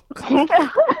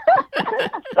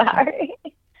 Sorry.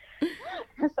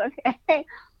 It's okay.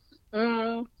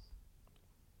 I'm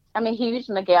a huge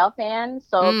Miguel fan,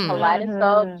 so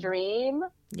Kaleidoscope Dream.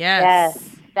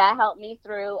 Yes. That helped me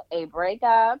through a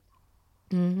breakup.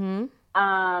 That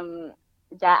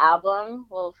album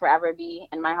will forever be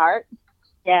in my heart.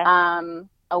 Yeah.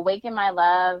 Awaken My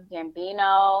Love,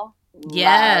 Gambino.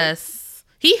 Yes.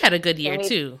 He had a good year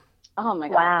too. Oh my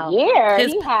God. Wow.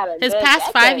 His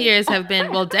past 5 years have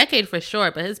been, well, decade for sure,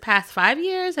 but his past 5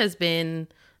 years has been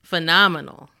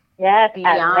phenomenal. Yes.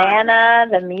 Atlanta,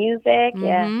 the music.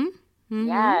 Yeah.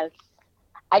 Yes.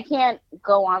 I can't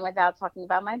go on without talking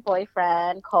about my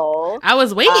boyfriend, Cole. I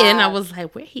was waiting. I was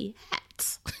like, where he at?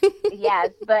 Yes,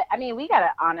 but I mean, we got to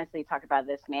honestly talk about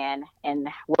this man and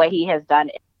what he has done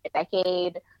in a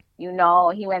decade. You know,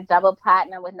 he went double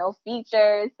platinum with no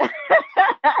features.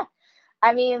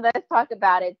 I mean, let's talk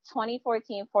about it.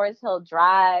 2014 Forest Hill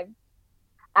Drive.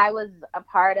 I was a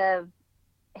part of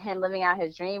him living out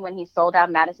his dream when he sold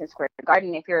out Madison Square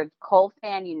Garden. If you're a Cole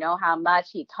fan, you know how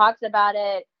much he talks about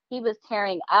it. He was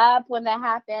tearing up when that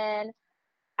happened.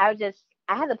 I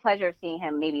had the pleasure of seeing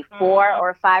him maybe 4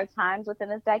 or 5 times within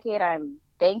this decade.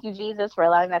 Thank you, Jesus, for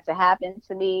allowing that to happen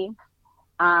to me.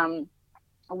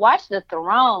 Watch The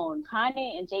Throne,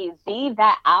 Kanye and Jay-Z,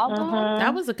 that album.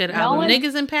 That was a good album.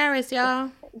 Niggas in Paris, y'all.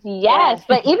 Yes,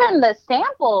 but even the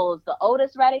samples, the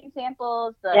Otis Redding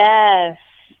samples,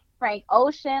 Frank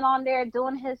Ocean on there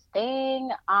doing his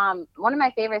thing. One of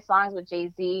my favorite songs with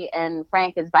Jay-Z and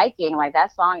Frank is Viking. Like,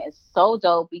 that song is so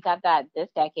dope. We got that this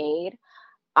decade.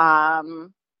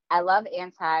 I love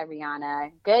Anti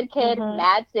Rihanna. Good Kid,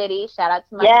 Mad City. Shout out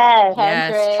to my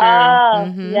Kendrick.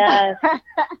 Yes.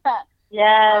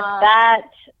 Yes, that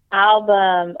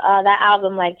album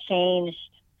like changed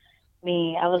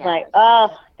me. I was like,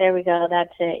 oh, there we go.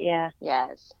 That's it. Yeah.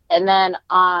 Yes. And then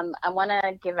I want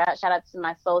to give a shout out to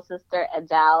my soul sister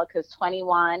Adele, because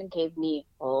 21 gave me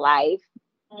life.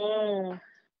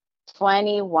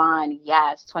 21.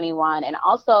 Yes, 21. And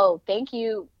also thank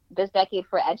you this decade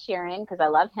for Ed Sheeran, because I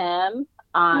love him.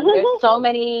 There's so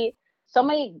many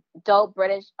dope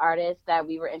British artists that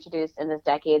we were introduced in this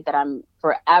decade that I'm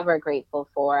forever grateful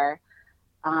for.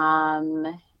 And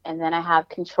then I have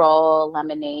Control,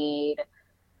 Lemonade.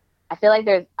 I feel like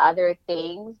there's other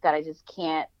things that I just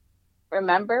can't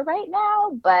remember right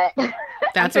now, but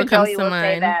that's what comes to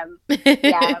mind.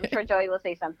 Yeah, I'm sure Joey will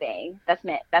say something.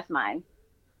 That's mine.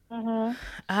 So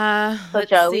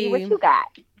Joey, what you got?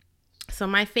 So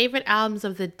my favorite albums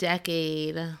of the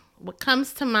decade, what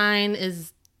comes to mind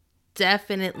is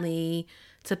definitely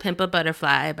To Pimp a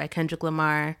Butterfly by Kendrick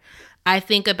Lamar. I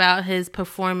think about his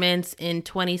performance in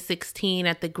 2016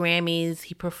 at the Grammys.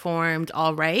 He performed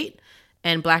All Right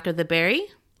and Blacker the Berry.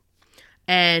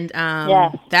 And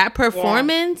that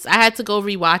performance, I had to go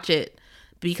rewatch it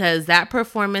because that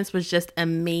performance was just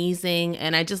amazing.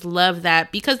 And I just love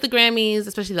that because the Grammys,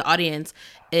 especially the audience,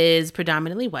 is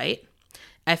predominantly white.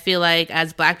 I feel like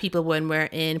as Black people, when we're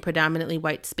in predominantly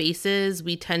white spaces,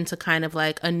 we tend to kind of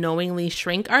like unknowingly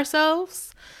shrink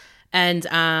ourselves and,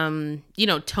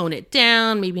 tone it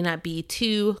down, maybe not be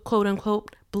too quote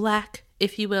unquote Black,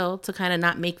 if you will, to kind of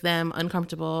not make them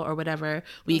uncomfortable or whatever.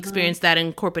 We experience that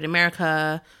in corporate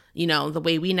America, the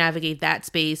way we navigate that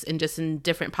space and just in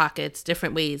different pockets,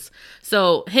 different ways.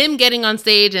 So him getting on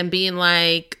stage and being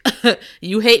like,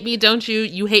 you hate me, don't you?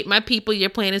 You hate my people.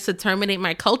 Your plan is to terminate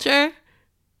my culture.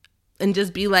 And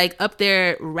just be like up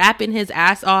there rapping his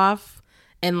ass off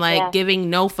and like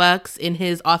giving no fucks in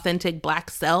his authentic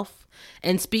Black self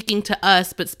and speaking to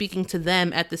us, but speaking to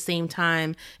them at the same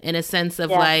time in a sense of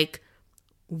like,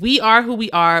 we are who we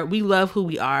are. We love who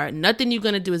we are. Nothing you're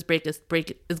going to do is is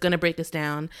going to break us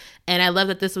down. And I love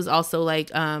that this was also like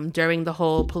during the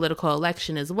whole political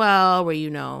election as well, where,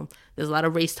 there's a lot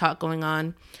of race talk going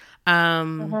on.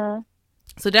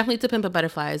 So definitely To Pimp a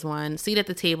Butterfly is one. Seat at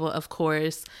the Table, of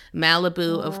course.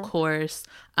 Malibu, of course.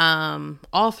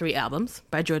 All 3 albums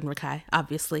by Jordan Rakei,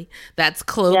 obviously. That's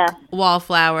Cloak,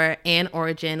 Wallflower, and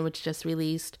Origin, which just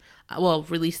released.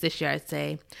 Released this year, I'd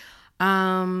say.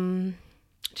 Jhené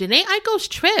Aiko's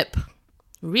Trip.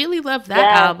 Really loved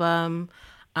that album.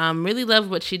 Really loved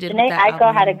what she did with that album. Jhené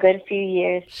Aiko had a good few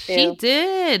years, too. She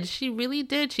did. She really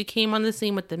did. She came on the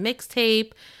scene with the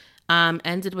mixtape.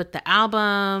 Ended with the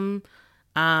album.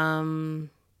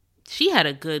 She had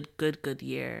a good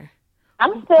year.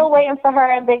 I'm still waiting for her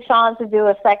and Big Sean to do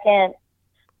a second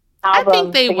album. I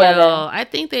think they together.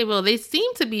 will. They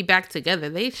seem to be back together.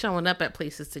 They showing up at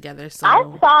places together. So I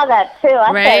saw that too.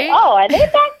 I said, "Oh, are they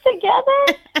back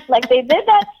together? Like they did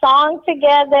that song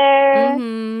together."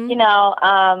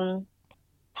 None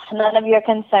of Your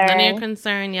Concern. None of Your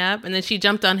Concern. Yep. And then she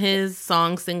jumped on his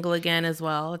song single again as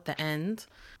well at the end.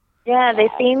 Yeah, they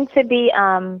seem to be.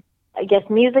 I guess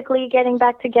musically getting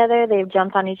back together. They've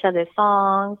jumped on each other's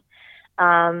songs.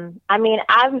 I mean,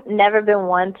 I've never been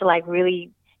one to like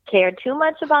really care too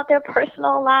much about their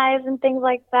personal lives and things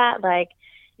like that. Like,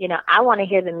 I want to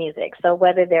hear the music. So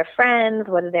whether they're friends,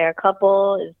 whether they're a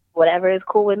couple, whatever is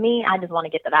cool with me, I just want to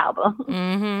get that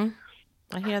album.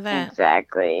 I hear that.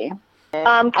 Exactly.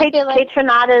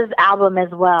 Kaytranada's album as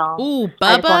well. Ooh, Bubba.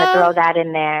 I just want to throw that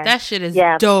in there. That shit is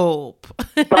dope.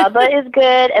 Bubba is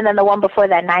good, and then the one before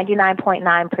that,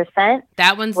 99.9%.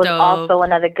 That one's was dope. Also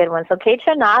another good one. So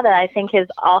Kaytranada, I think, has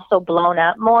also blown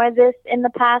up more in the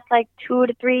past like 2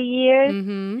 to 3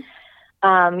 years.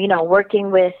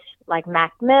 Working with like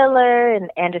Mac Miller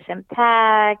and Anderson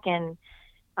 .Paak and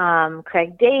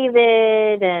Craig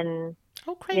David and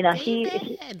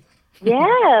David.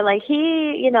 Yeah, like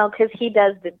he, because he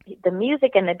does the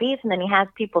music and the beats, and then he has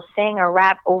people sing or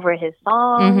rap over his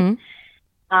songs.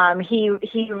 He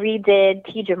redid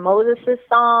Teedra Moses'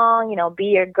 song, Be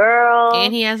Your Girl.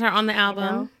 And he has her on the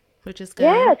album, which is good.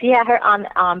 Yes, he had her on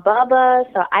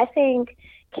Bubba. So I think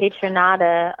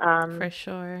Kaytranada, for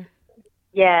sure.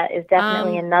 Yeah, is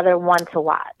definitely another one to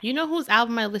watch. You know whose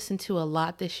album I listened to a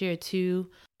lot this year too?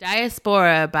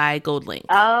 Diaspora by GoldLink.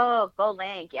 Oh,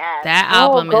 GoldLink, yes. That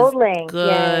album is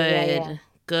good. Yeah.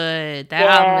 Good. That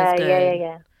album is good.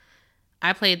 Yeah.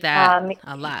 I played that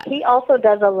a lot. He also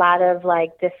does a lot of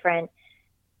like different,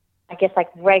 I guess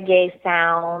like reggae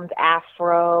sounds,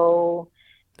 Afro.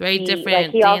 Very different.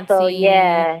 Like he dancey. also,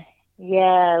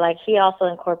 like he also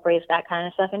incorporates that kind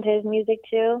of stuff into his music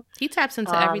too. He taps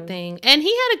into everything, and he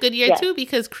had a good year too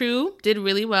because Crew did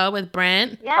really well with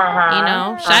Brent.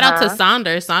 Yeah, shout out to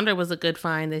Sonder. Sonder was a good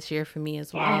find this year for me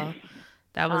as well.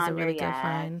 That was a really good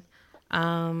find.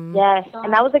 Yes,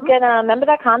 and that was a good. Remember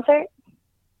that concert?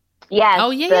 Yes. Oh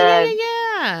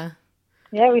yeah.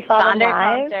 Yeah, we saw them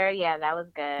live. Concert. Yeah, that was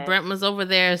good. Brent was over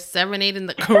there serenading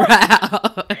the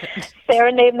crowd.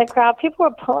 Serenading the crowd. People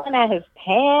were pulling at his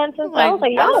pants and stuff. I was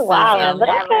like, y'all wild. But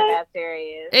okay. That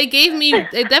serious. It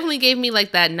definitely gave me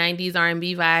like that 90s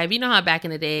R&B vibe. You know how back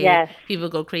in the day people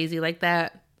go crazy like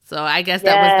that? So I guess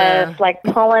that was like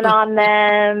pulling on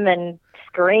them and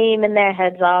screaming their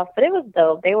heads off. But it was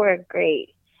dope. They were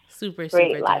great. Super live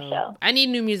dope. show. I need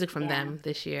new music from them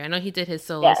this year. I know he did his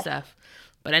solo stuff,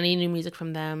 but I need new music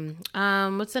from them.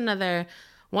 What's another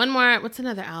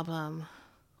album?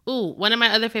 Ooh, one of my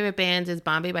other favorite bands is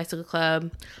Bombay Bicycle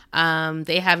Club.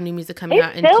 They have new music coming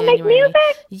out in January. Make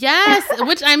music? Yes,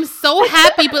 which I'm so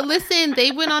happy. But listen,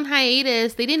 they went on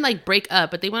hiatus. They didn't like break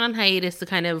up, but they went on hiatus to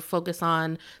kind of focus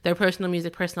on their personal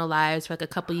music, personal lives for like a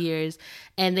couple years.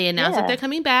 And they announced that they're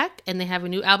coming back, and they have a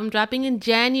new album dropping in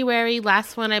January.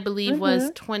 Last one, I believe,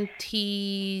 was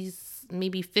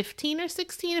 2015 or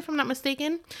 16, if I'm not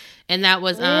mistaken. And that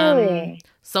was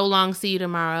So Long, See You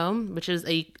Tomorrow, which is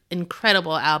a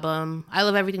incredible album. I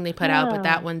love everything they put out, but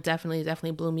that one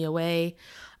definitely blew me away.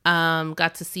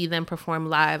 Got to see them perform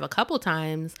live a couple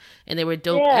times, and they were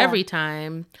dope every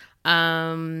time.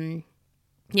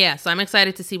 Yeah, so I'm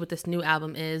excited to see what this new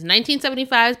album is.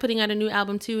 1975 is putting out a new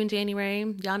album too in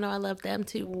January. Y'all know I love them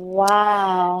too.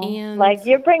 Wow. And like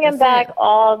you're bringing back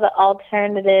all the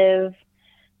alternative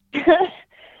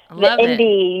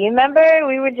indie. You remember it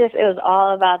was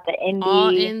all about the indie.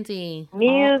 All indie.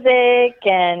 Music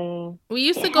and we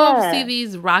used to go see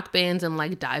these rock bands in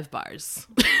like dive bars.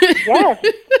 Yes.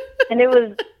 And it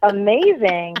was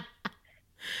amazing.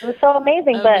 It was so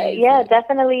amazing. But yeah,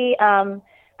 definitely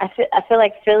I feel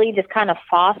like Philly just kind of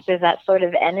fosters that sort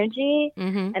of energy.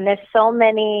 Mm-hmm. And there's so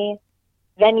many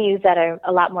venues that are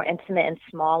a lot more intimate and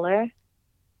smaller.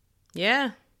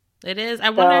 Yeah, it is.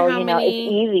 I wonder how many.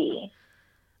 It's easy.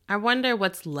 I wonder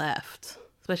what's left,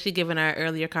 especially given our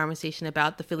earlier conversation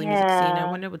about the Philly music scene. I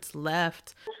wonder what's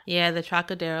left. Yeah, the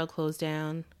Trocadero closed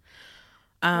down.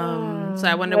 So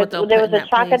I wonder what they'll put in that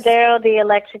place. There was the Trocadero, the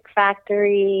Electric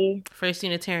Factory, First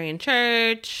Unitarian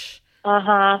Church.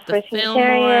 First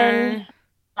Unitarian.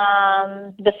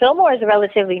 The Fillmore is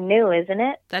relatively new, isn't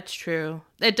it? That's true.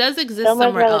 It does exist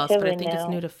somewhere else, but I think it's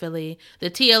new to Philly. The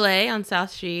TLA on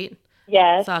South Street.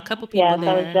 Yes. Saw a couple people there.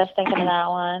 I was just thinking of that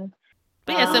one.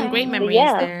 But yeah, some great memories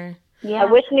there. Yeah. I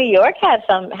wish New York had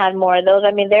more of those.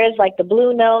 I mean, there's like the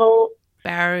Blue Note.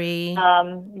 Bowery.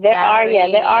 There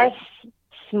are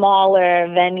smaller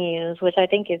venues, which I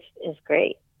think is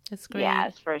great. That's great.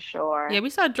 Yes, for sure. Yeah, we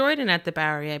saw Jordan at the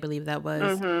Bowery, I believe that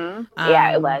was. Mm-hmm.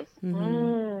 Yeah, it was.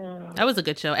 Mm-hmm. That was a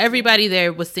good show. Everybody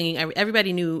there was singing.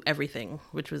 Everybody knew everything,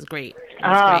 which was great. It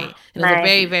was great. And it was a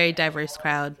very, very diverse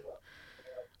crowd.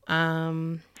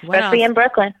 Especially in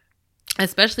Brooklyn.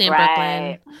 Especially in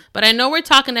Brooklyn. But I know we're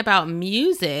talking about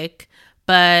music.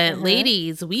 But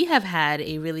ladies, we have had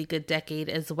a really good decade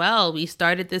as well. We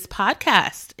started this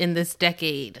podcast in this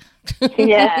decade.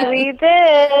 Yes, we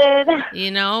did.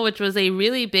 Which was a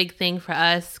really big thing for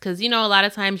us. Because, a lot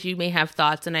of times you may have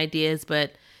thoughts and ideas,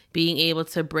 but being able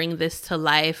to bring this to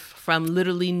life from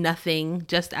literally nothing,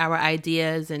 just our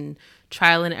ideas and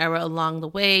trial and error along the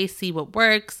way, see what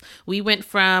works. We went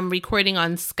from recording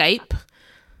on Skype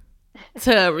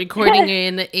to recording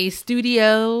in a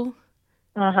studio.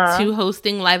 To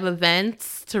hosting live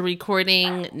events, to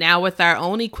recording now with our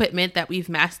own equipment that we've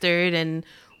mastered and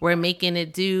we're making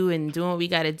it do and doing what we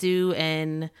got to do.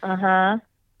 And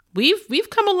we've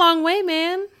come a long way,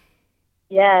 man.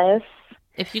 Yes.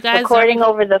 If you guys recording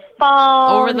over the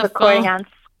phone, recording on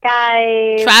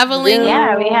Skype, traveling.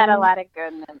 Yeah, we had a lot of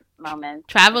good moments.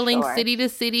 Traveling city to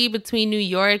city between New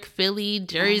York, Philly,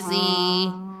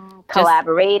 Jersey.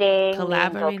 Collaborating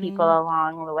people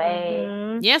along the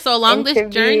way. Yeah, so along this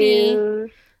journey,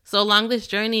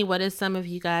 what are some of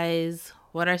you guys'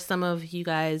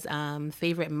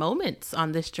 favorite moments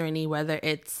on this journey, whether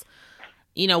it's,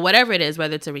 whatever it is,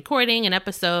 whether it's a recording, an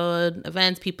episode,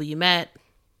 events, people you met,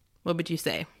 what would you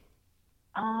say?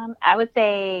 I would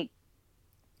say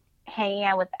hanging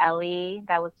out with Ellie.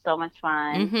 That was so much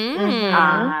fun.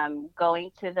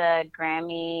 Going to the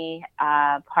Grammy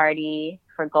party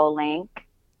for GoLink.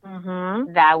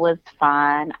 That was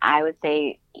fun. I would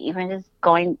say even just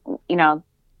going,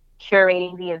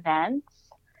 curating the events.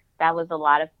 That was a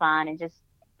lot of fun, and just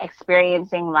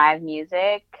experiencing live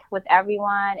music with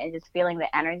everyone and just feeling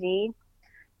the energy.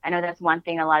 I know that's one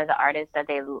thing a lot of the artists that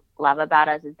they love about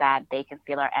us is that they can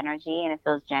feel our energy and it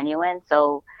feels genuine.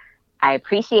 So I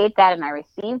appreciate that and I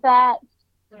receive that.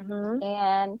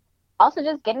 And also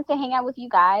just getting to hang out with you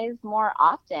guys more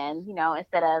often,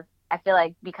 instead of, I feel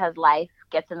like because life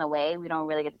gets in the way, we don't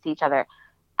really get to see each other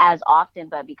as often,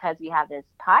 but because we have this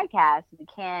podcast, we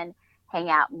can hang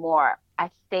out more.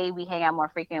 I say we hang out more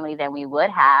frequently than we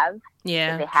would have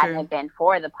if it hadn't been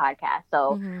for the podcast.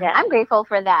 So I'm grateful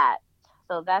for that.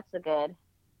 So that's a good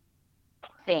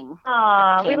thing.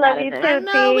 Oh, we love you too.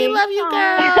 No, we love you,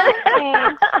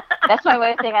 girl. That's my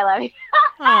way of saying I love you.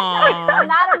 I'm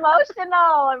not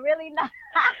emotional. I'm really not.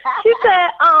 She said,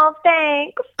 "Oh,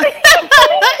 thanks."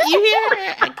 You hear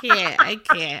her? I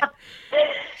can't.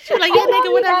 She's like, "Yeah,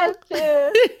 nigga, whatever."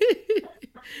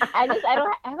 I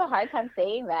have a hard time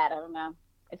saying that. I don't know.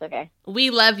 It's okay. We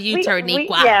love you,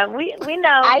 Torniqua. We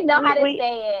know. I know how to say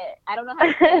it. I don't know how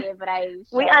to say it, but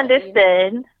we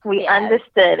understood. We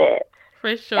understood it.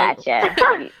 For sure.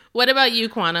 Gotcha. What about you,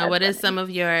 Kwana? What is some of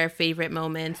your favorite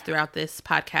moments throughout this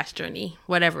podcast journey,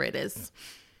 whatever it is?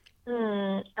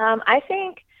 I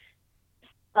think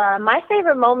my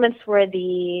favorite moments were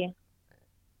the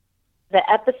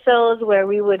episodes where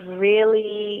we would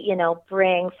really,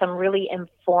 bring some really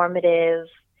informative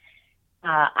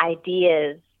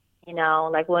ideas,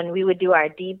 like when we would do our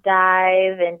deep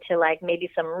dive into like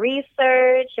maybe some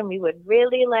research, and we would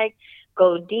really like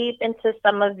go deep into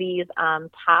some of these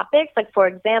topics. Like, for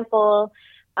example,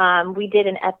 we did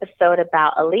an episode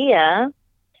about Aaliyah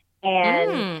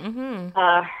and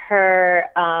her,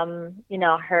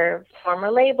 her former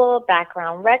label,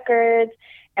 Background Records,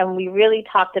 and we really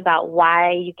talked about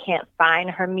why you can't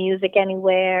find her music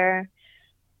anywhere.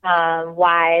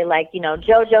 Why, like,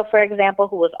 JoJo, for example,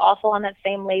 who was also on that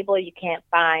same label, you can't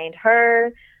find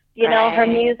her, her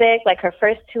music, like her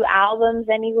first 2 albums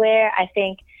anywhere. I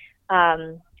think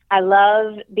I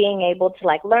love being able to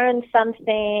like learn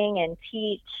something and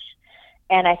teach.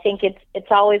 And I think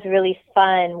it's always really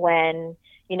fun when,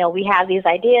 we have these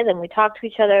ideas and we talk to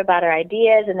each other about our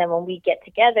ideas. And then when we get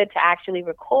together to actually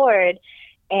record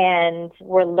and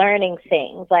we're learning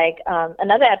things, like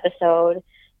another episode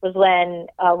was when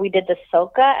we did the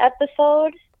Soca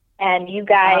episode, and you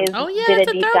guys did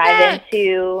a deep dive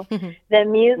into the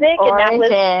music.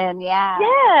 Origin,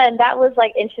 and that was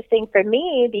like interesting for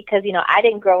me because, I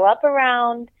didn't grow up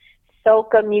around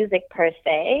soca music per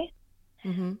se.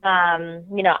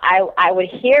 I would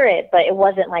hear it, but it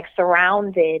wasn't like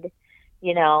surrounded,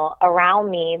 around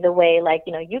me the way like,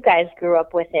 you guys grew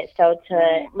up with it. So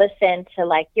to listen to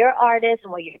like your artists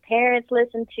and what your parents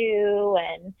listened to,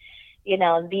 and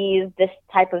this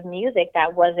type of music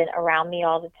that wasn't around me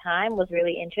all the time was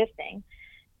really interesting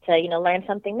to, learn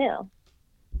something new.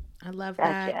 I love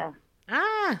that.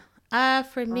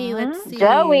 For me, let's see.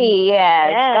 Joey,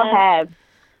 go ahead.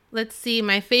 Let's see.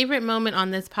 My favorite moment on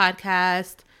this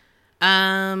podcast,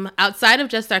 outside of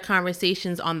just our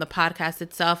conversations on the podcast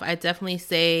itself, I definitely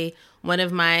say one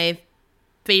of my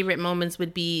favorite moments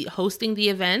would be hosting the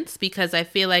events, because I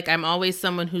feel like I'm always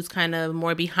someone who's kind of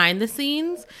more behind the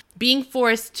scenes. Being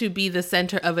forced to be the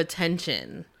center of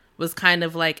attention was kind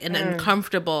of like an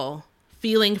uncomfortable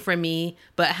feeling for me,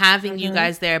 but having you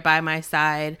guys there by my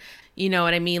side, you know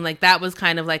what I mean? Like that was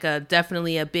kind of like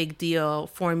definitely a big deal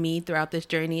for me throughout this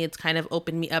journey. It's kind of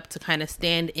opened me up to kind of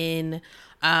stand in,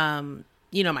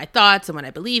 my thoughts and what I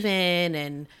believe in,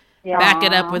 and back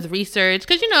it up with research.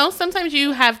 Because, sometimes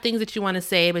you have things that you want to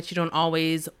say, but you don't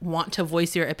always want to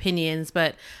voice your opinions.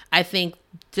 But I think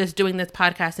just doing this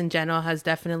podcast in general has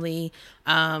definitely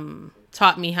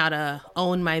taught me how to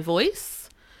own my voice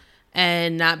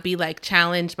and not be like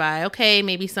challenged by, okay,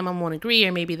 maybe someone won't agree,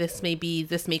 or maybe this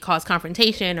may cause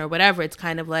confrontation or whatever. It's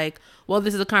kind of like, well,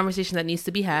 this is a conversation that needs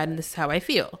to be had, and this is how I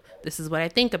feel. This is what I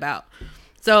think about.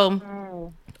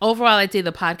 So overall, I'd say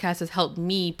the podcast has helped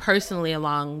me personally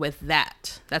along with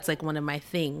that. That's like one of my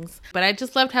things. But I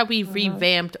just loved how we've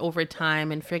revamped over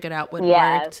time and figured out what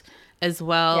worked as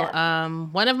well.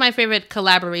 Yes. One of my favorite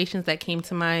collaborations that came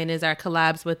to mind is our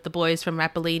collabs with the boys from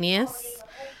Rapalanius.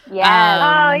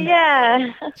 Shout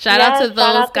out to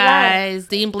those guys,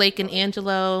 Dean, Blake, and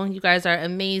Angelo. You guys are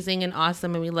amazing and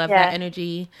awesome, and we love that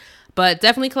energy. But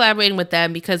definitely collaborating with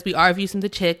them, because we are Views from the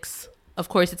Chicks. Of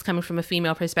course, it's coming from a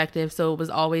female perspective, so it was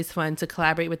always fun to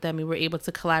collaborate with them. We were able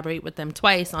to collaborate with them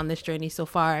twice on this journey so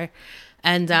far.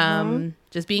 And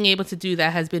just being able to do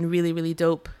that has been really, really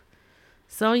dope.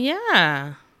 So,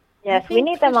 yeah. Yes, we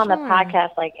need them on the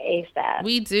podcast like ASAP.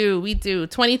 We do.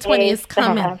 2020 is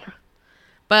coming.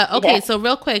 But, okay, so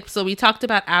real quick. So we talked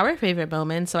about our favorite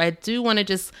moments. So I do want to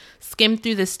just skim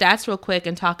through the stats real quick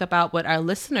and talk about what our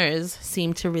listeners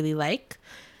seem to really like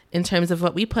in terms of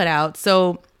what we put out.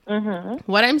 So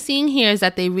what I'm seeing here is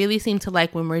that they really seem to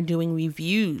like when we're doing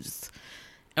reviews,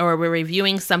 or we're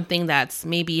reviewing something that's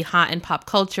maybe hot in pop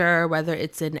culture, whether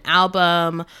it's an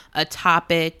album, a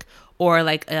topic, or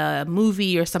like a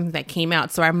movie or something that came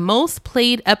out. So our most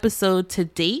played episode to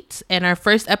date, and our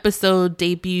first episode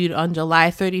debuted on July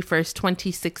 31st,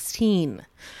 2016.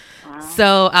 Wow.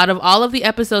 So out of all of the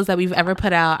episodes that we've ever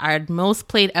put out, our most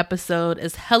played episode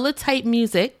is Hella Type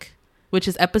Music, which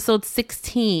is episode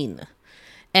 16.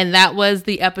 And that was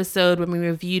the episode when we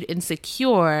reviewed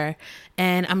Insecure.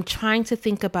 And I'm trying to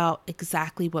think about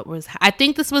exactly what was... I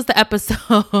think this was the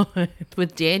episode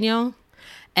with Daniel.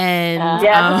 And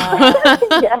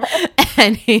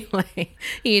and he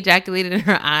ejaculated in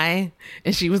her eye,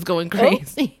 and she was going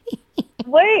crazy.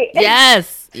 Wait.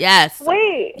 Yes.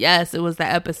 Wait. Yes, it was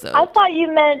that episode. I thought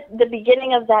you meant the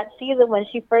beginning of that season when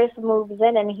she first moves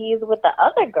in and he's with the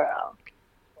other girl.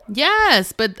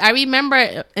 Yes, but I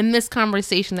remember in this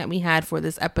conversation that we had for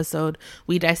this episode,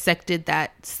 we dissected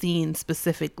that scene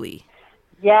specifically.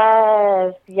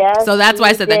 Yes. So that's why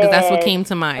I said that, because that's what came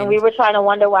to mind. And we were trying to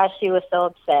wonder why she was so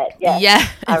upset. Yes, yeah.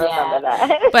 I remember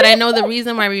that. But I know the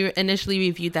reason why we initially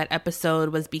reviewed that episode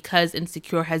was because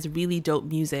Insecure has really dope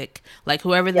music. Like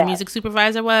whoever the music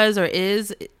supervisor was or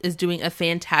is doing a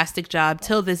fantastic job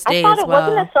till this day as well.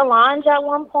 Wasn't it Solange at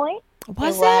one point?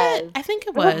 Was it? I think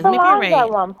it was. Maybe you're right.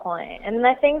 At one point. And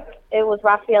I think it was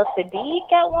Raphael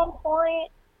Sadiq at one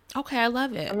point. Okay, I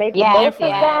love it. Or maybe both of them.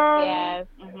 Yes.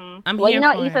 I'm here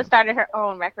for Issa started her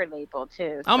own record label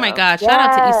too. Oh my gosh! Shout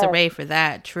out to Issa Rae for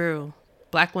that. True,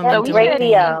 Black women do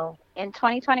radio. In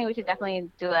 2020, we should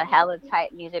definitely do a hella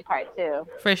tight music part too.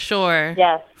 For sure.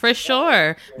 Yes. For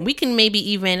sure. We can maybe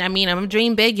even. I mean, I'm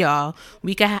dream big, y'all.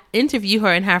 We could interview her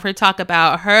and have her talk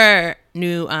about her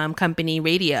new company,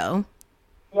 Radio.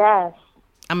 Yes.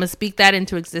 I'm gonna speak that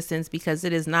into existence because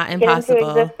it is not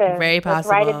impossible. Very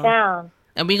possible. Let's write it down.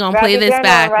 And we're going to play this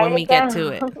back when we get to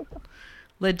it.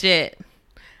 Legit.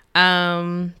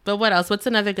 But what else? What's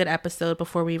another good episode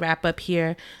before we wrap up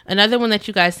here? Another one that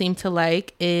you guys seem to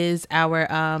like is our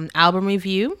album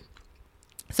review.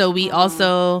 So we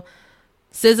also...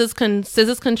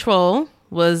 SZA's Control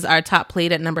was our top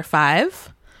played at number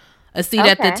 5. A Seat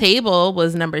at the Table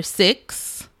was number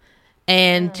 6.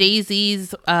 And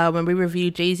Jay-Z's, when we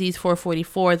reviewed Jay-Z's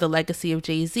 444, The Legacy of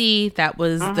Jay-Z, that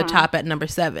was the top at number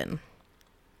 7.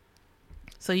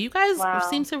 So you guys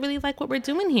seem to really like what we're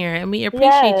doing here, and we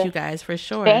appreciate you guys for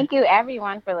sure. Thank you,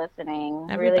 everyone, for listening.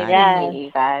 Really appreciate you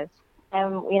guys.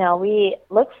 And, we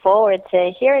look forward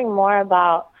to hearing more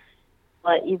about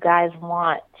what you guys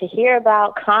want to hear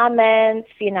about, comments.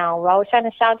 We're always trying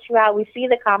to shout you out. We see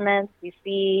the comments. We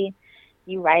see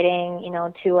you writing,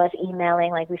 to us, emailing.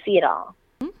 Like, we see it all.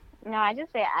 No, I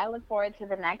just say I look forward to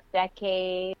the next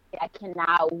decade. I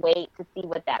cannot wait to see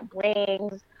what that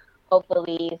brings.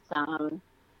 Hopefully some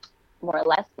more or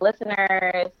less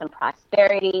listeners, some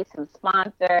prosperity, some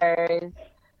sponsors,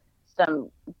 some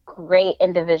great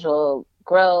individual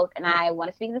growth. And I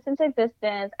want to speak this into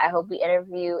existence. I hope we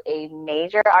interview a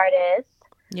major artist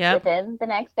within the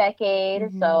next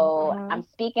decade. So I'm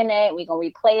speaking it. We're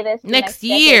going to replay this next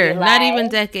year. Not even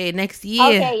decade. Next year.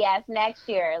 Okay, yes, next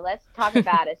year. Let's talk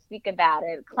about it, speak about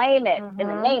it, claim it in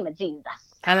the name of Jesus.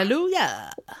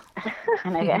 Hallelujah.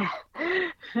 Let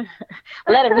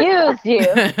him use you.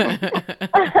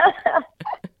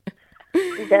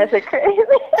 You guys are crazy.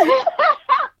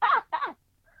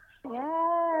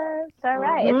 Yes. All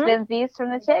right. It's been V's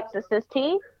from the Chicks. This is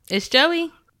T. It's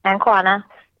Joey. And Quana.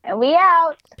 And we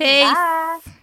out. Peace. Bye.